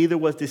 neither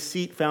was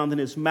deceit found in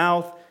his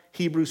mouth."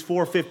 Hebrews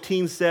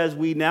 4:15 says,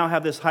 "We now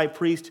have this high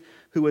priest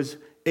who is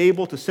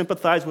able to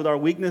sympathize with our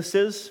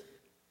weaknesses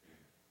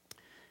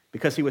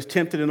because he was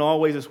tempted in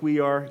all ways as we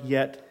are,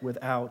 yet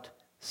without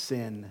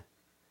sin."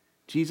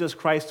 Jesus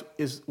Christ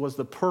was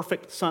the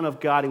perfect Son of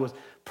God. He was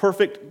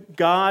perfect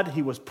God.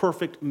 He was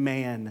perfect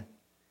man.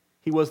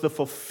 He was the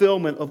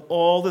fulfillment of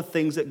all the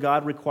things that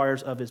God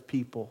requires of his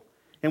people.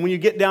 And when you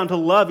get down to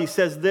love, he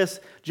says this,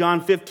 John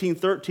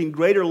 15:13,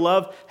 "Greater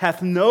love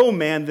hath no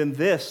man than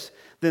this,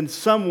 than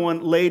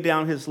someone lay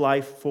down his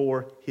life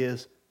for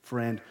his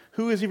friend."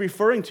 Who is he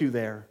referring to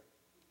there?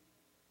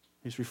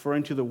 He's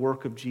referring to the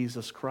work of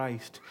Jesus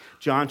Christ.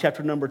 John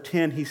chapter number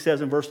 10, he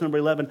says in verse number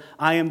 11,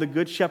 "I am the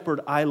good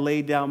shepherd, I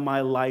lay down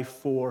my life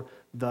for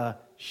the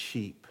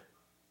sheep."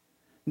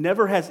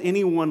 Never has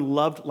anyone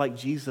loved like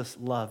Jesus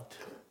loved.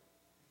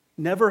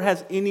 Never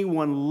has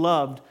anyone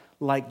loved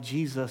like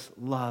Jesus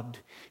loved.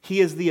 He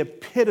is the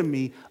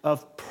epitome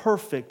of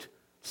perfect,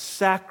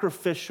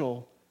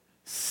 sacrificial,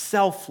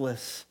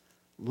 selfless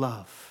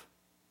love.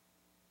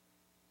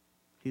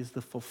 He is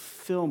the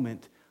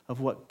fulfillment of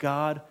what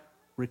God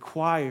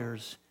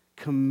requires,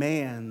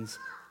 commands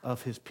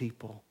of his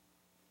people.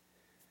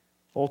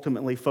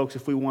 Ultimately, folks,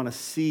 if we want to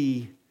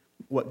see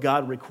what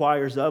God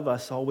requires of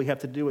us, all we have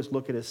to do is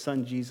look at his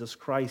Son, Jesus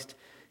Christ,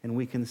 and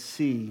we can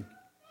see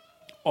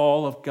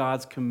all of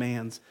God's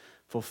commands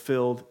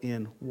fulfilled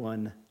in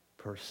one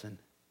person.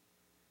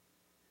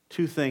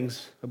 Two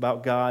things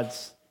about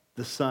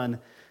the Son,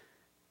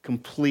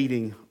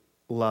 completing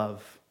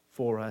love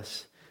for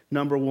us.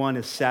 Number one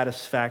is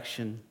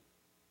satisfaction.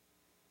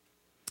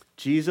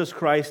 Jesus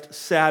Christ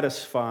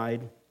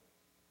satisfied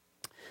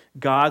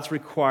God's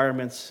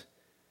requirements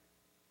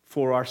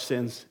for our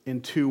sins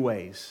in two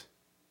ways.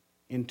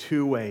 In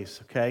two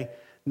ways, okay?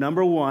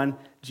 Number one,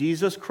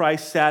 Jesus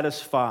Christ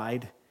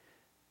satisfied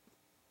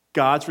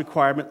God's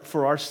requirement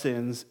for our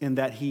sins in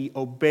that he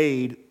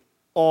obeyed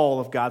all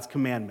of God's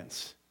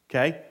commandments,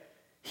 okay?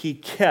 He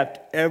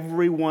kept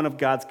every one of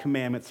God's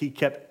commandments. He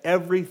kept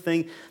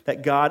everything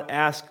that God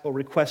asked or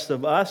requested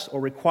of us or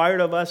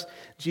required of us.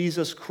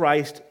 Jesus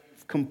Christ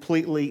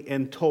completely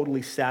and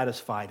totally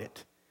satisfied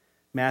it.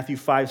 Matthew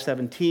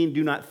 5:17,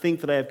 "Do not think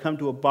that I have come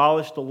to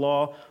abolish the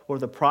law or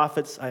the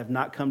prophets. I have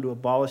not come to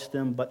abolish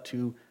them, but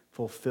to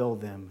fulfill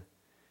them."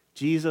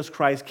 Jesus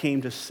Christ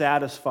came to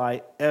satisfy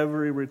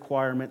every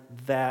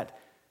requirement that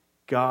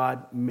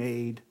God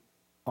made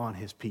on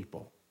his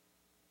people.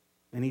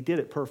 And he did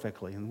it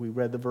perfectly. And we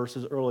read the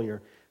verses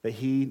earlier that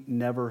he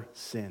never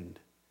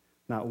sinned.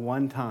 Not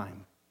one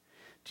time.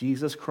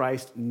 Jesus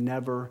Christ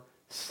never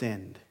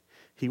sinned.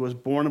 He was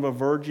born of a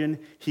virgin.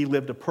 He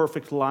lived a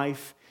perfect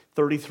life.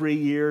 33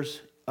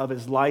 years of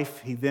his life,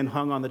 he then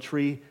hung on the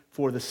tree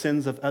for the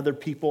sins of other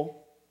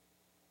people.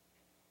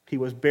 He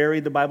was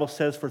buried, the Bible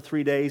says, for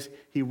 3 days.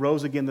 He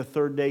rose again the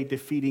third day,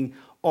 defeating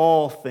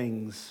all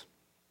things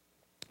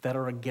that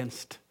are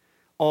against,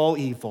 all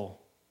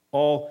evil,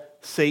 all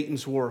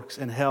Satan's works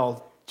and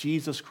hell.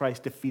 Jesus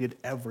Christ defeated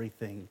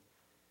everything.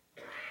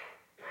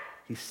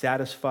 He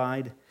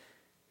satisfied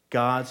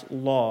God's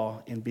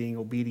law in being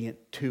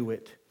obedient to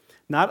it.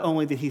 Not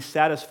only did he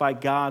satisfy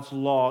God's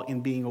law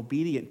in being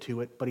obedient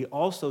to it, but he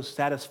also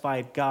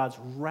satisfied God's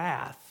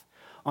wrath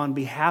on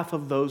behalf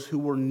of those who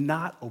were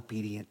not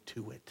obedient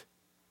to it.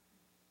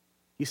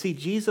 You see,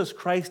 Jesus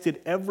Christ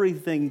did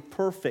everything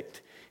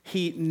perfect.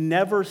 He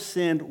never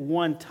sinned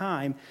one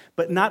time,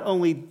 but not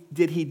only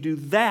did he do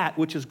that,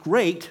 which is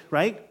great,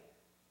 right?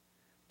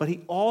 But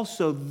he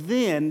also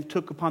then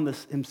took upon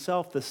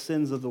himself the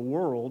sins of the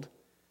world,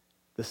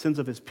 the sins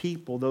of his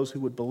people, those who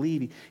would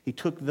believe. He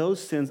took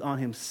those sins on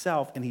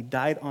himself and he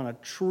died on a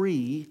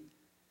tree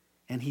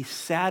and he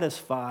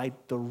satisfied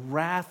the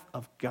wrath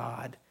of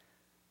God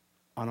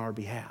on our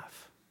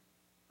behalf.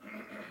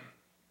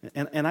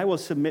 And I will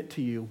submit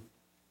to you,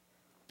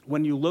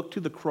 when you look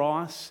to the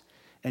cross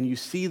and you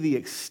see the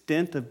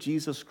extent of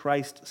Jesus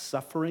Christ's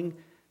suffering,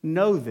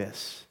 know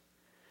this.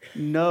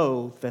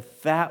 Know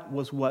that that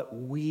was what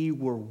we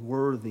were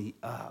worthy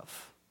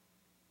of.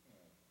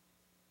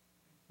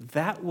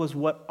 That was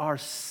what our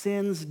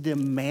sins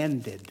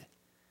demanded.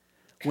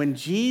 When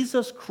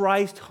Jesus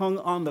Christ hung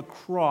on the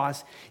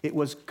cross, it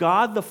was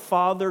God the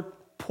Father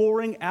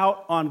pouring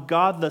out on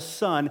God the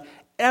Son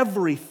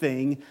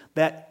everything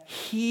that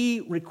he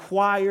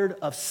required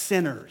of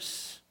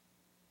sinners.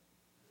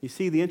 You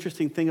see, the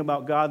interesting thing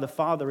about God the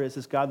Father is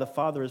God the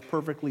Father is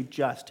perfectly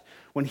just.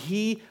 When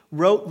he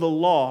wrote the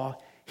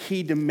law,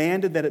 he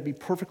demanded that it be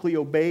perfectly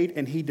obeyed,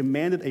 and he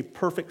demanded a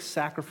perfect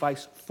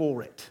sacrifice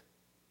for it.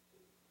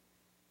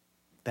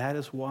 That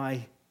is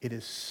why it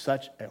is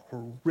such a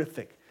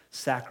horrific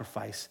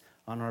sacrifice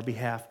on our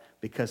behalf,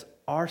 because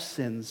our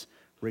sins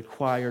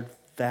required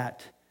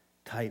that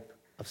type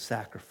of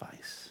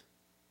sacrifice.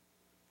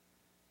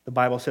 The The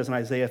Bible says in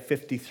Isaiah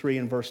 53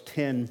 and verse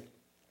 10,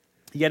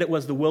 "Yet it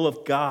was the will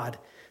of God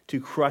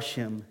to crush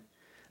him."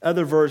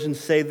 Other versions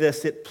say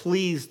this, "It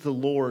pleased the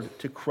Lord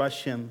to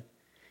crush him.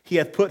 He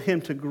hath put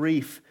him to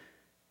grief.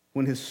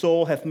 When his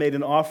soul hath made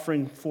an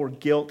offering for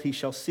guilt, he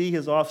shall see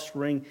his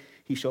offspring,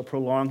 he shall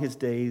prolong his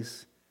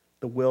days.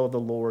 The will of the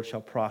Lord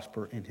shall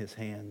prosper in his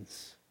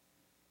hands."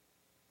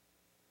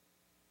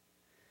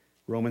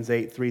 Romans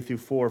 8, 3 through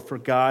 4, "For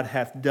God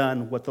hath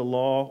done what the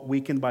law,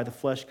 weakened by the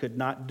flesh, could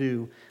not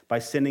do, by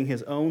sending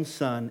his own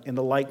Son in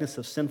the likeness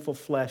of sinful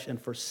flesh,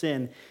 and for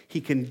sin he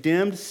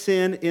condemned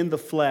sin in the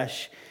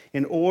flesh,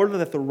 in order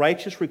that the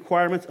righteous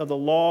requirements of the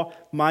law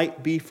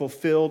might be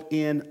fulfilled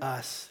in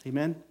us."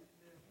 Amen?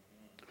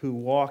 "Who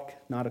walk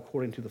not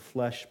according to the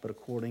flesh, but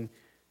according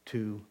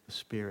to the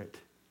Spirit."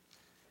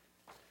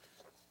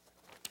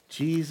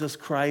 Jesus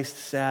Christ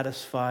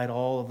satisfied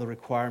all of the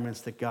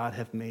requirements that God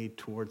hath made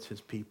towards his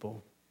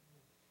people.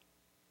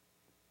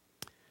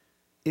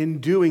 In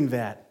doing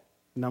that,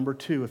 number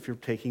two, if you're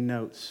taking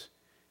notes,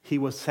 he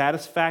was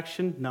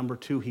satisfaction. Number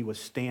two, he was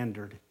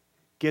standard.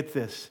 Get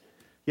this.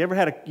 You ever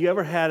have a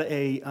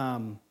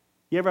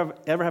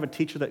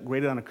teacher that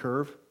graded on a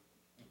curve?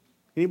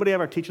 Anybody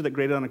ever have a teacher that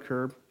graded on a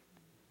curve?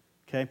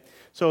 Okay.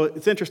 So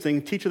it's interesting.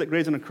 A teacher that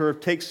grades on a curve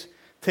takes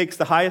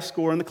the highest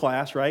score in the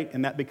class, right?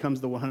 And that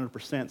becomes the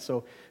 100%.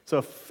 So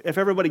if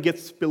everybody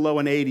gets below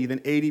an 80, then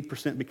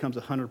 80% becomes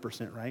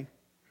 100%, right?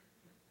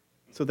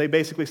 So they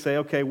basically say,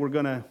 okay, we're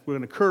gonna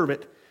curve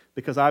it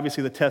because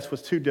obviously the test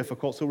was too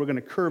difficult, so we're gonna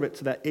curve it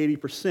to that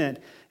 80%,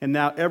 and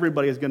now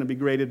everybody is gonna be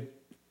graded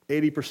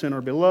 80%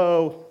 or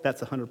below.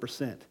 That's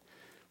 100%.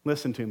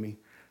 Listen to me.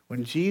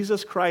 When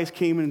Jesus Christ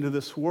came into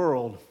this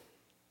world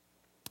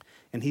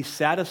and he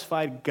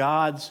satisfied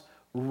God's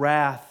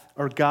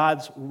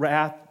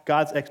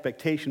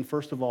expectation,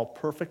 first of all,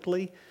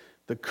 perfectly,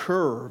 the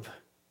curve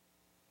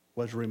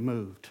was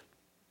removed.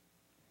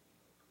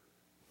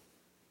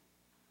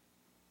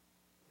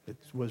 It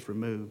was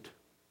removed.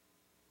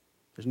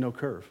 There's no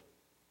curve.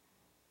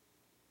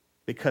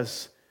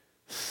 Because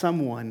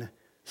someone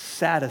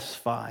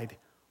satisfied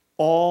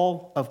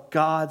all of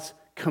God's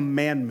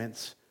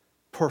commandments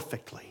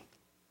perfectly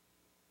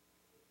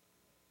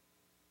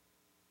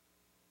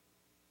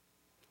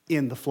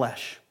in the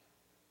flesh.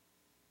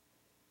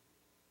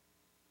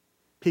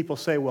 People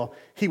say, well,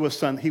 he was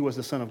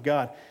the Son of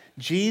God.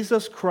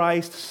 Jesus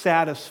Christ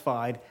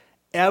satisfied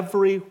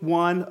every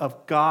one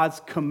of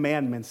God's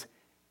commandments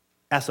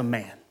as a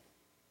man.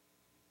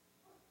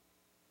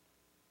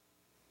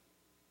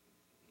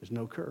 There's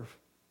no curve.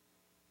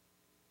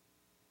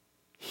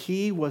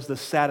 He was the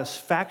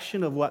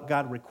satisfaction of what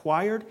God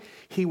required.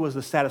 He was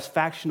the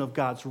satisfaction of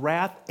God's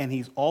wrath, and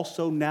he's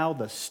also now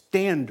the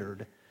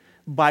standard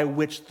by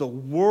which the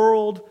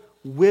world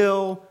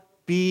will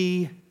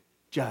be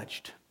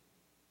judged.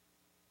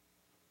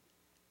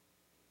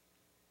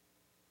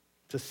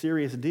 It's a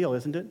serious deal,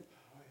 isn't it?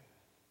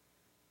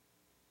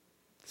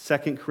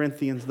 2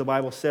 Corinthians, the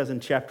Bible says in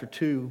chapter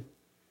 2,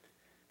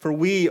 "For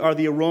we are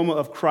the aroma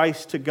of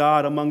Christ to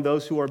God among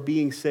those who are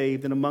being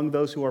saved and among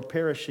those who are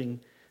perishing.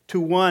 To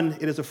one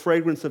it is a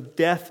fragrance of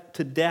death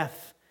to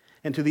death,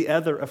 and to the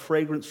other a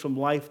fragrance from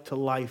life to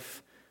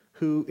life.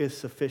 Who is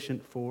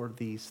sufficient for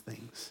these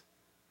things?"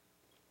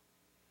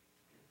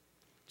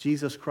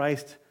 Jesus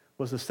Christ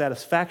was the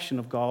satisfaction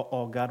of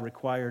all God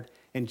required,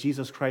 and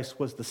Jesus Christ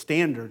was the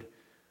standard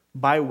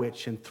by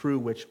which and through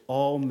which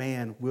all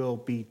man will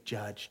be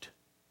judged.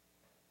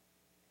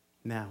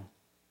 Now,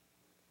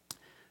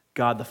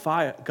 God the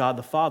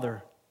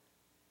Father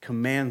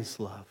commands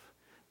love.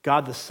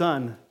 God the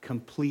Son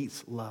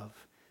completes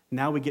love.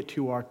 Now we get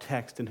to our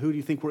text. And who do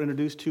you think we're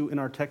introduced to in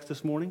our text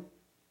this morning?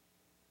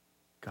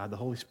 God the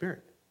Holy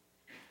Spirit.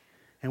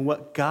 And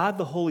what God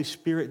the Holy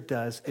Spirit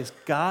does is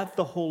God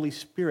the Holy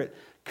Spirit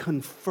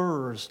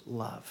confers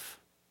love.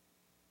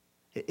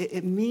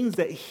 It means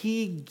that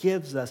he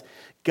gives us.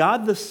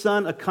 God the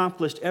Son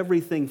accomplished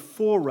everything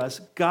for us.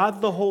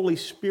 God the Holy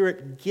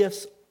Spirit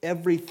gifts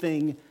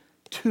everything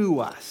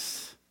to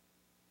us.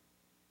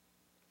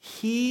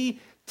 He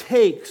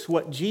takes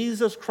what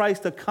Jesus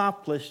Christ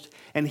accomplished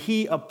and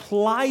he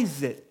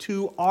applies it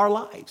to our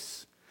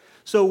lives.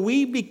 So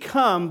we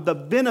become the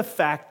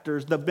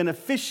benefactors, the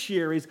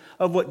beneficiaries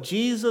of what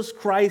Jesus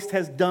Christ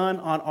has done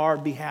on our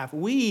behalf.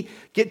 We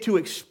get to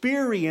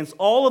experience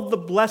all of the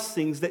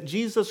blessings that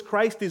Jesus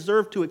Christ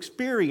deserved to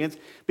experience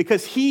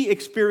because he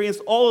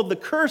experienced all of the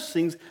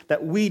cursings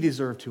that we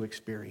deserve to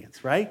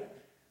experience, right?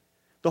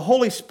 The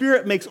Holy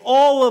Spirit makes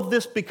all of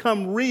this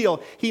become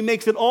real. He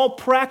makes it all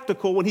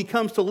practical when he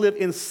comes to live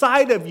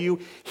inside of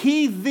you.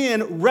 He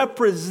then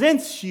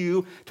represents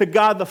you to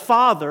God the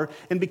Father.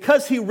 And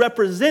because he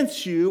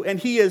represents you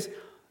and he is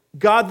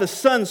God the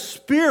Son's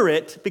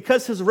Spirit,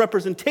 because his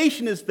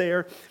representation is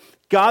there,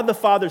 God the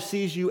Father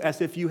sees you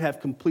as if you have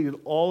completed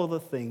all of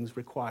the things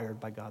required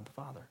by God the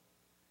Father.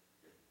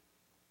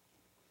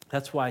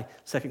 That's why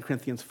 2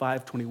 Corinthians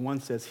 5:21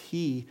 says,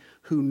 "He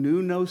who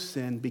knew no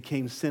sin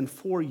became sin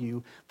for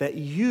you, that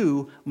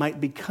you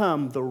might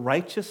become the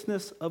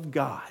righteousness of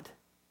God."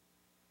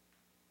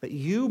 that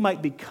you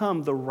might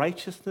become the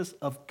righteousness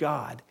of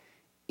God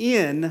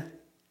in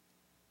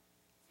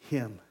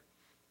him,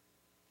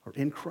 or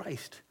in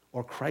Christ,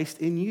 or Christ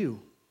in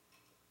you.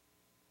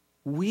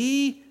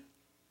 We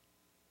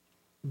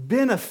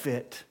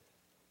benefit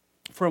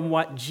from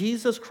what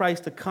Jesus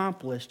Christ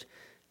accomplished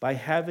by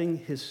having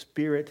his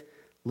Spirit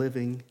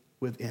living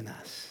within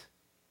us.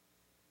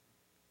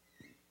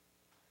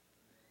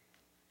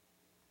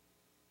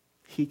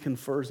 He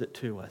confers it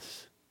to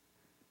us.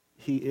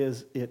 He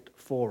is it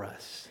for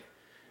us.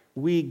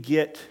 We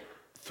get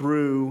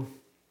through,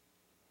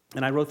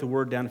 and I wrote the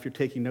word down if you're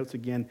taking notes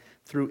again,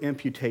 through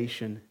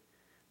imputation.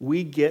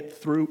 We get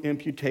through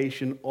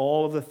imputation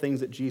all of the things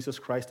that Jesus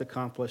Christ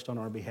accomplished on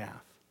our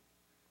behalf.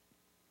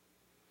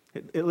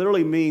 It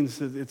literally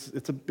means,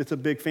 it's a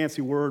big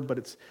fancy word, but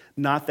it's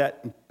not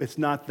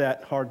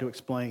that hard to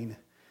explain.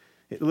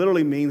 It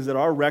literally means that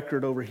our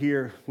record over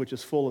here, which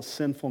is full of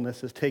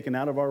sinfulness, is taken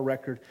out of our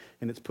record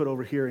and it's put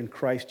over here in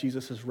Christ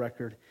Jesus'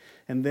 record.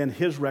 And then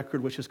his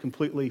record, which is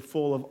completely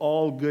full of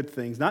all good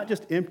things, not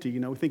just empty,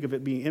 we think of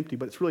it being empty,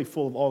 but it's really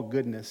full of all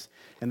goodness.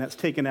 And that's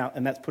taken out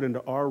and that's put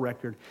into our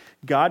record.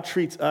 God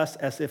treats us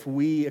as if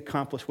we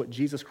accomplished what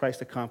Jesus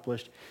Christ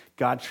accomplished.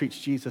 God treats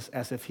Jesus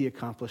as if he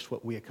accomplished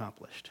what we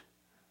accomplished.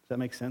 Does that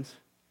make sense?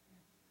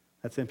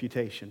 That's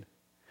imputation.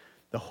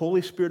 The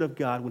Holy Spirit of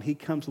God, when he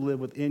comes to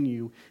live within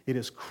you, it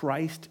is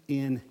Christ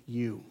in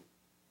you.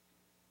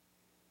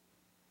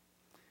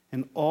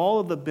 And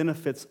all of the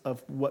benefits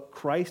of what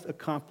Christ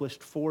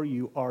accomplished for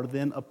you are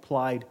then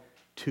applied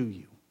to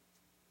you.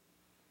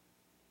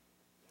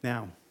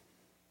 Now,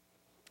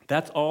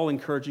 that's all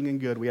encouraging and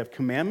good. We have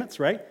commandments,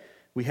 right?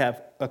 We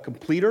have a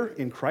completer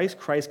in Christ.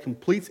 Christ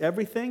completes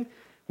everything.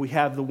 We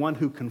have the one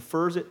who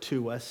confers it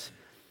to us.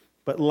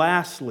 But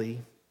lastly,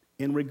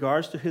 in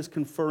regards to his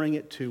conferring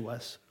it to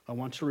us, I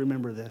want you to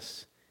remember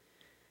this.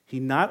 He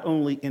not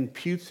only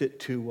imputes it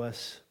to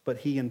us, but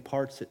he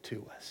imparts it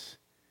to us.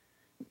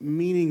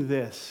 Meaning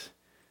this,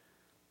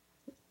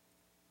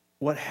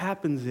 what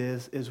happens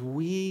is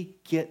we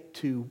get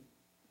to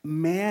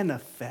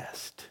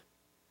manifest,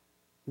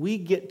 we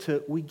get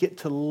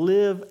to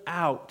live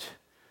out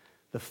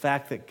the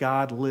fact that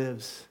God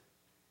lives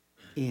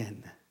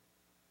in.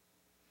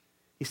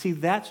 You see,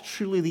 that's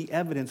truly the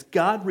evidence.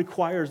 God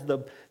requires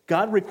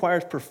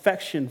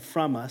perfection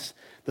from us.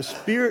 The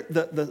Spirit,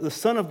 the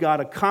Son of God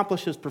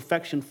accomplishes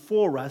perfection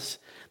for us.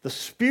 The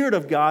Spirit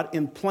of God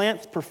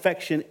implants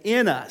perfection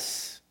in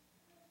us.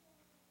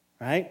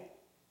 Right?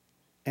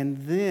 And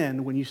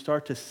then when you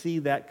start to see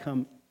that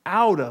come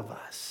out of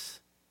us,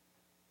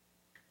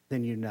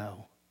 then you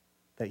know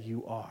that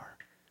you are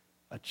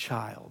a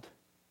child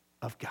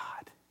of God.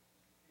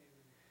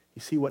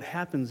 You see, what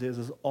happens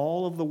is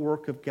all of the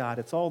work of God,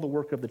 it's all the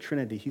work of the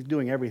Trinity. He's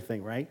doing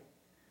everything, right?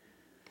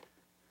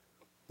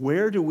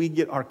 Where do we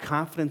get our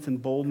confidence and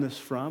boldness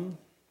from?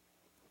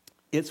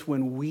 It's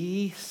when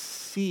we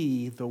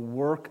see the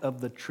work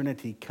of the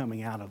Trinity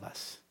coming out of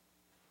us.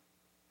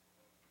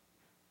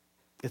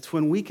 It's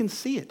when we can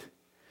see it.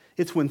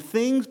 It's when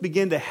things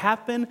begin to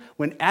happen,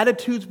 when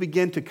attitudes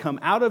begin to come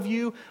out of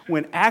you,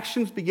 when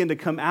actions begin to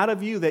come out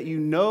of you that you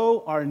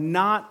know are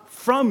not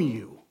from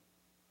you,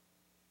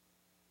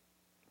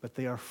 but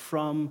they are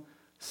from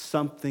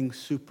something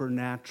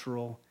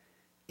supernatural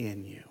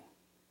in you.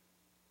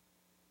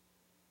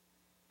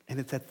 And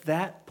it's at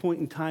that point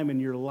in time in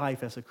your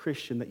life as a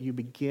Christian that you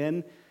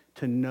begin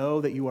to know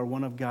that you are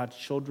one of God's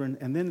children.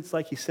 And then it's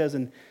like he says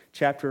in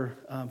chapter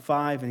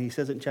 5, and he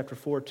says it in chapter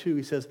 4 too,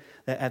 he says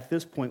that at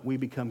this point we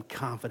become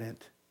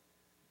confident.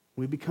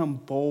 We become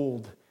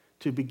bold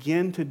to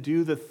begin to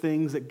do the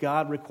things that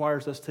God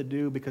requires us to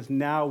do because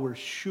now we're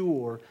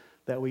sure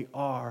that we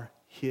are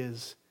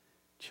his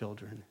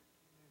children.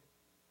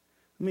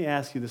 Let me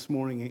ask you this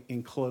morning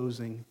in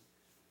closing,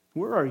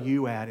 where are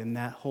you at in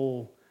that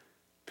whole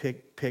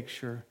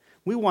picture?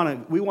 We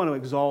want to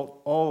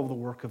exalt all of the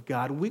work of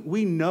God.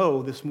 We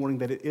know this morning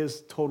that it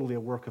is totally a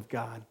work of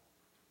God.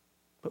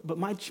 But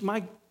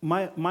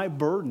my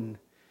burden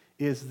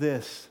is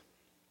this.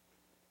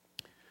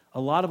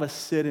 A lot of us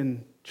sit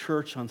in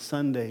church on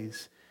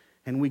Sundays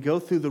and we go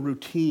through the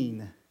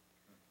routine.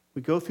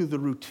 We go through the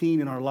routine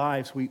in our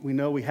lives. We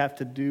know we have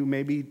to do,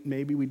 maybe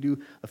we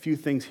do a few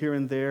things here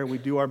and there. We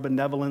do our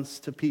benevolence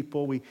to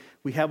people.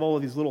 We have all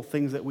of these little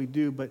things that we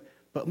do. But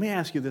let me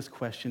ask you this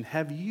question.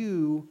 Have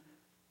you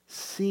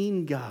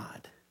seen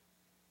God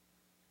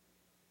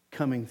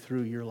coming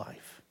through your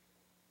life?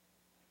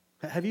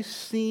 Have you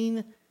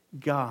seen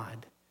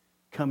God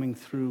coming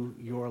through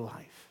your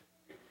life?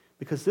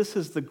 Because this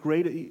is the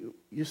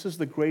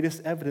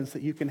greatest evidence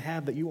that you can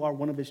have that you are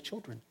one of his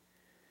children,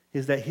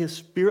 is that his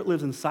Spirit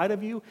lives inside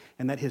of you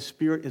and that his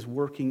Spirit is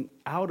working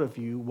out of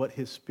you what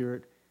his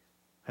Spirit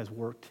has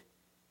worked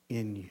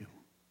in you.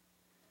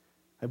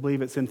 I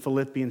believe it's in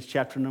Philippians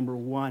chapter number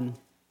 1,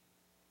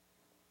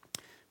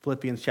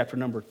 Philippians chapter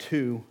number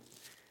 2,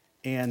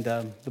 and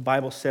the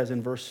Bible says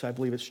in verse, I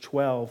believe it's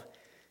 12,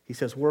 he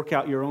says, work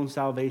out your own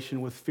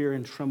salvation with fear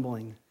and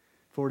trembling,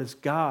 for it is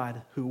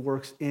God who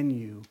works in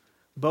you,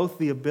 both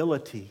the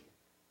ability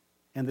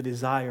and the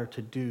desire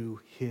to do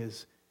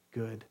his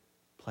good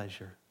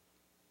pleasure.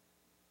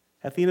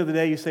 At the end of the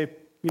day, you say,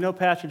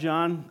 Pastor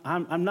John,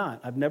 I'm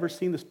not. I've never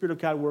seen the Spirit of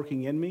God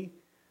working in me.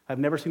 I've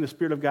never seen the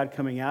Spirit of God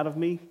coming out of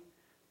me.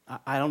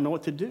 I don't know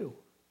what to do.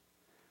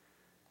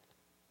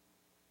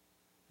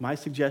 My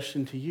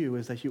suggestion to you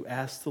is that you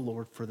ask the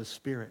Lord for the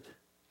Spirit.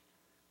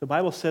 The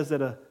Bible says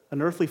that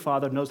an earthly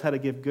father knows how to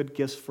give good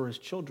gifts for his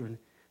children.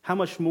 How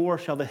much more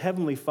shall the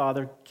Heavenly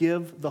Father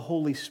give the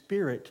Holy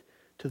Spirit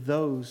to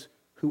those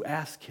who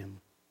ask him?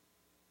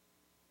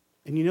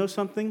 And you know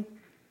something?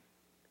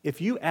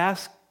 If you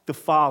ask the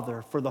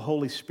Father for the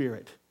Holy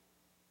Spirit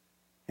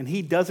and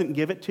he doesn't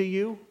give it to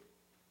you,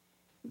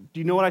 do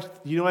you know what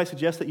I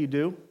suggest that you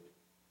do?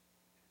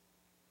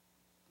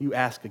 You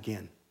ask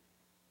again.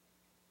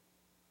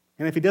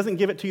 And if he doesn't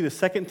give it to you the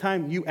second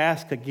time, you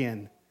ask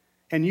again.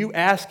 And you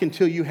ask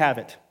until you have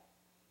it.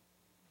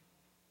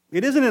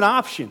 It isn't an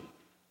option.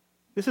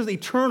 This is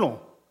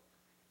eternal.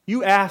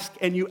 You ask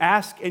and you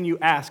ask and you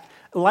ask.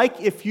 Like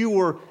if you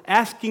were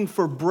asking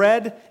for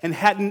bread and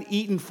hadn't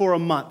eaten for a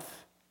month.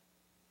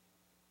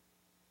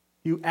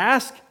 You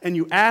ask and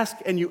you ask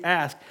and you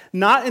ask.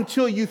 Not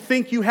until you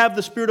think you have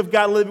the Spirit of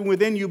God living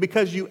within you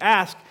because you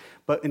ask,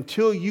 but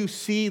until you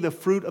see the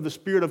fruit of the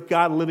Spirit of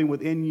God living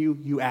within you,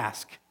 you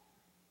ask.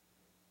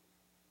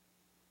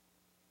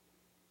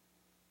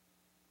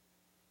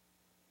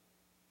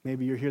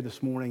 Maybe you're here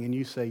this morning and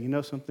you say, you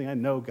know something? I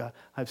know God.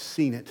 I've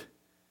seen it.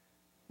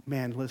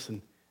 Man,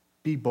 listen,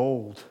 be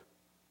bold.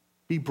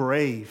 Be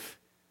brave.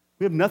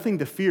 We have nothing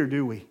to fear,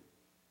 do we?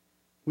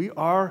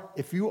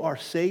 If you are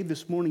saved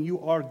this morning,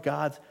 you are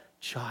God's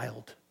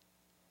child.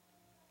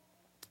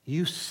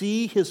 You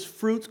see his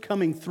fruits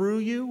coming through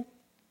you.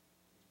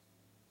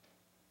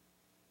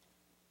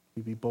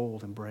 You be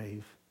bold and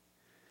brave.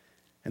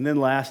 And then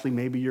lastly,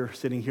 maybe you're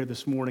sitting here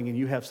this morning and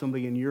you have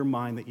somebody in your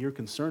mind that you're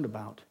concerned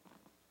about.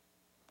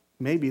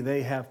 Maybe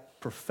they have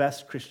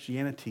professed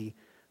Christianity,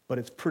 but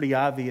it's pretty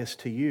obvious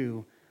to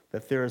you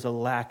that there is a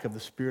lack of the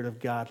Spirit of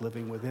God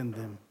living within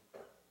them.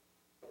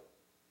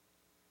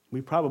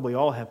 We probably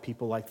all have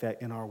people like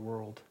that in our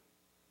world.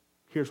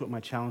 Here's what my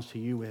challenge to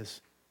you is.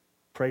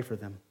 Pray for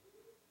them.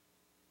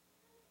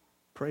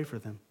 Pray for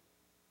them.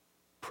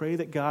 Pray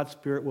that God's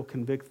Spirit will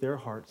convict their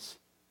hearts,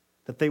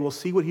 that they will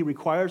see what he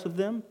requires of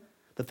them,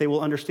 that they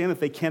will understand that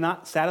they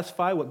cannot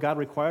satisfy what God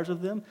requires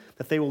of them,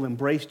 that they will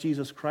embrace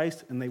Jesus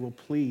Christ, and they will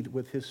plead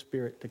with his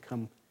Spirit to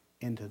come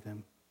into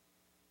them.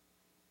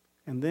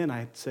 And then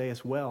I'd say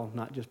as well,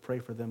 not just pray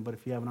for them, but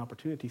if you have an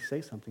opportunity,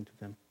 say something to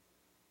them.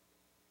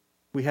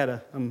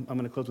 I'm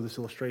going to close with this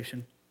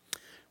illustration.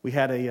 We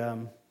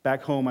had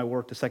back home I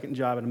worked a second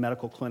job at a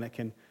medical clinic,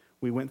 and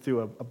we went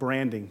through a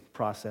branding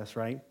process,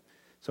 right?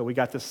 So we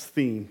got this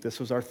theme. This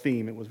was our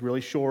theme. It was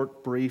really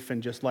short, brief,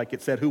 and just like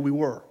it said who we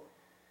were.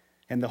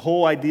 And the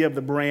whole idea of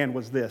the brand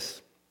was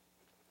this.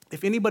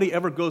 If anybody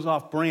ever goes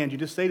off brand, you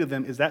just say to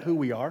them, is that who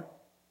we are?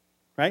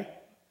 Right?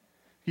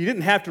 You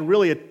didn't have to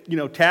really,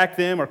 attack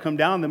them or come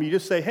down on them. You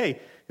just say, hey,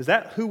 is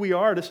that who we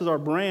are? This is our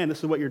brand. This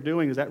is what you're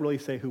doing. Does that really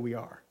say who we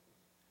are?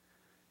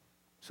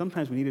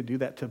 Sometimes we need to do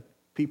that to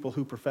people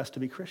who profess to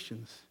be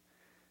Christians.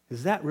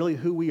 Is that really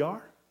who we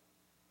are?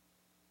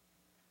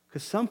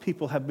 Because some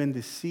people have been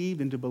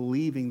deceived into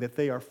believing that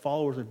they are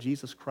followers of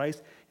Jesus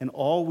Christ, and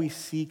all we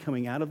see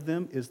coming out of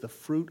them is the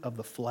fruit of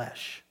the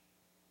flesh.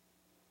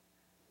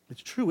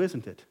 It's true,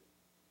 isn't it?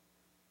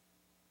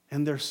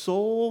 And their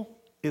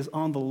soul is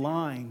on the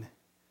line,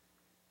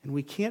 and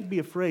we can't be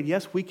afraid.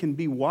 Yes, we can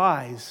be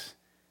wise,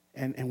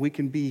 and we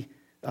can be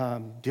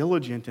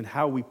diligent in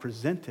how we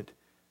present it,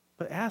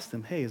 but ask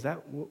them, hey, is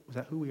that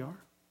who we are?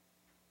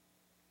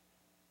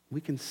 We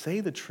can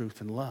say the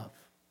truth in love.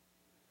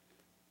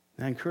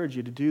 And I encourage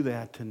you to do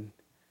that and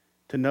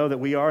to know that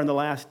we are in the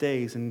last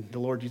days and the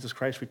Lord Jesus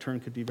Christ's return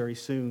could be very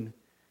soon.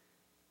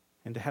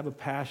 And to have a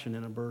passion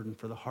and a burden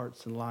for the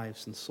hearts and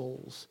lives and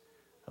souls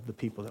of the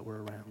people that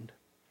we're around.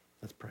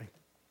 Let's pray.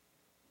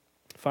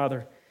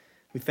 Father,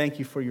 we thank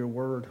you for your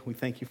word. We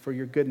thank you for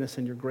your goodness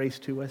and your grace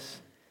to us.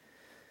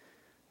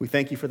 We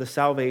thank you for the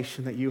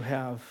salvation that you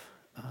have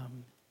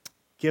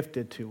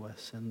gifted to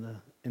us and the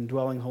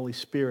indwelling Holy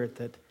Spirit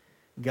that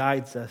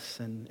guides us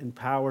and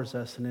empowers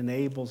us and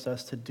enables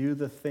us to do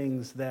the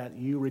things that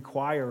you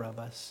require of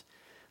us.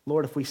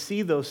 Lord, if we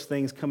see those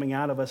things coming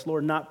out of us,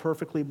 Lord, not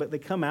perfectly, but they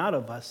come out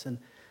of us, and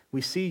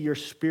we see your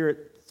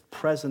Spirit's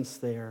presence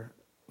there,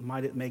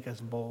 might it make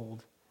us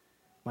bold.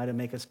 Might it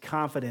make us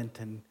confident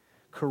and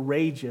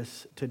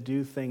courageous to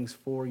do things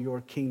for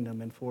your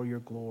kingdom and for your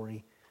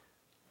glory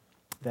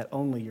that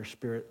only your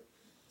Spirit's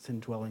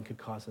indwelling could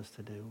cause us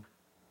to do.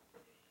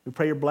 We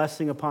pray your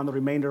blessing upon the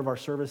remainder of our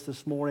service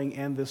this morning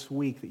and this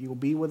week, that you will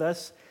be with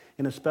us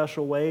in a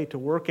special way to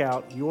work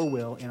out your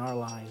will in our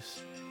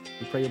lives.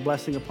 We pray your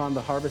blessing upon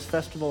the Harvest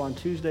Festival on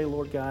Tuesday,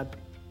 Lord God.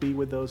 Be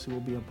with those who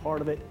will be a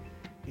part of it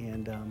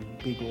and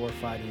be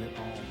glorified in it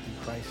all.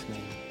 In Christ's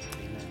name,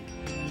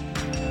 amen.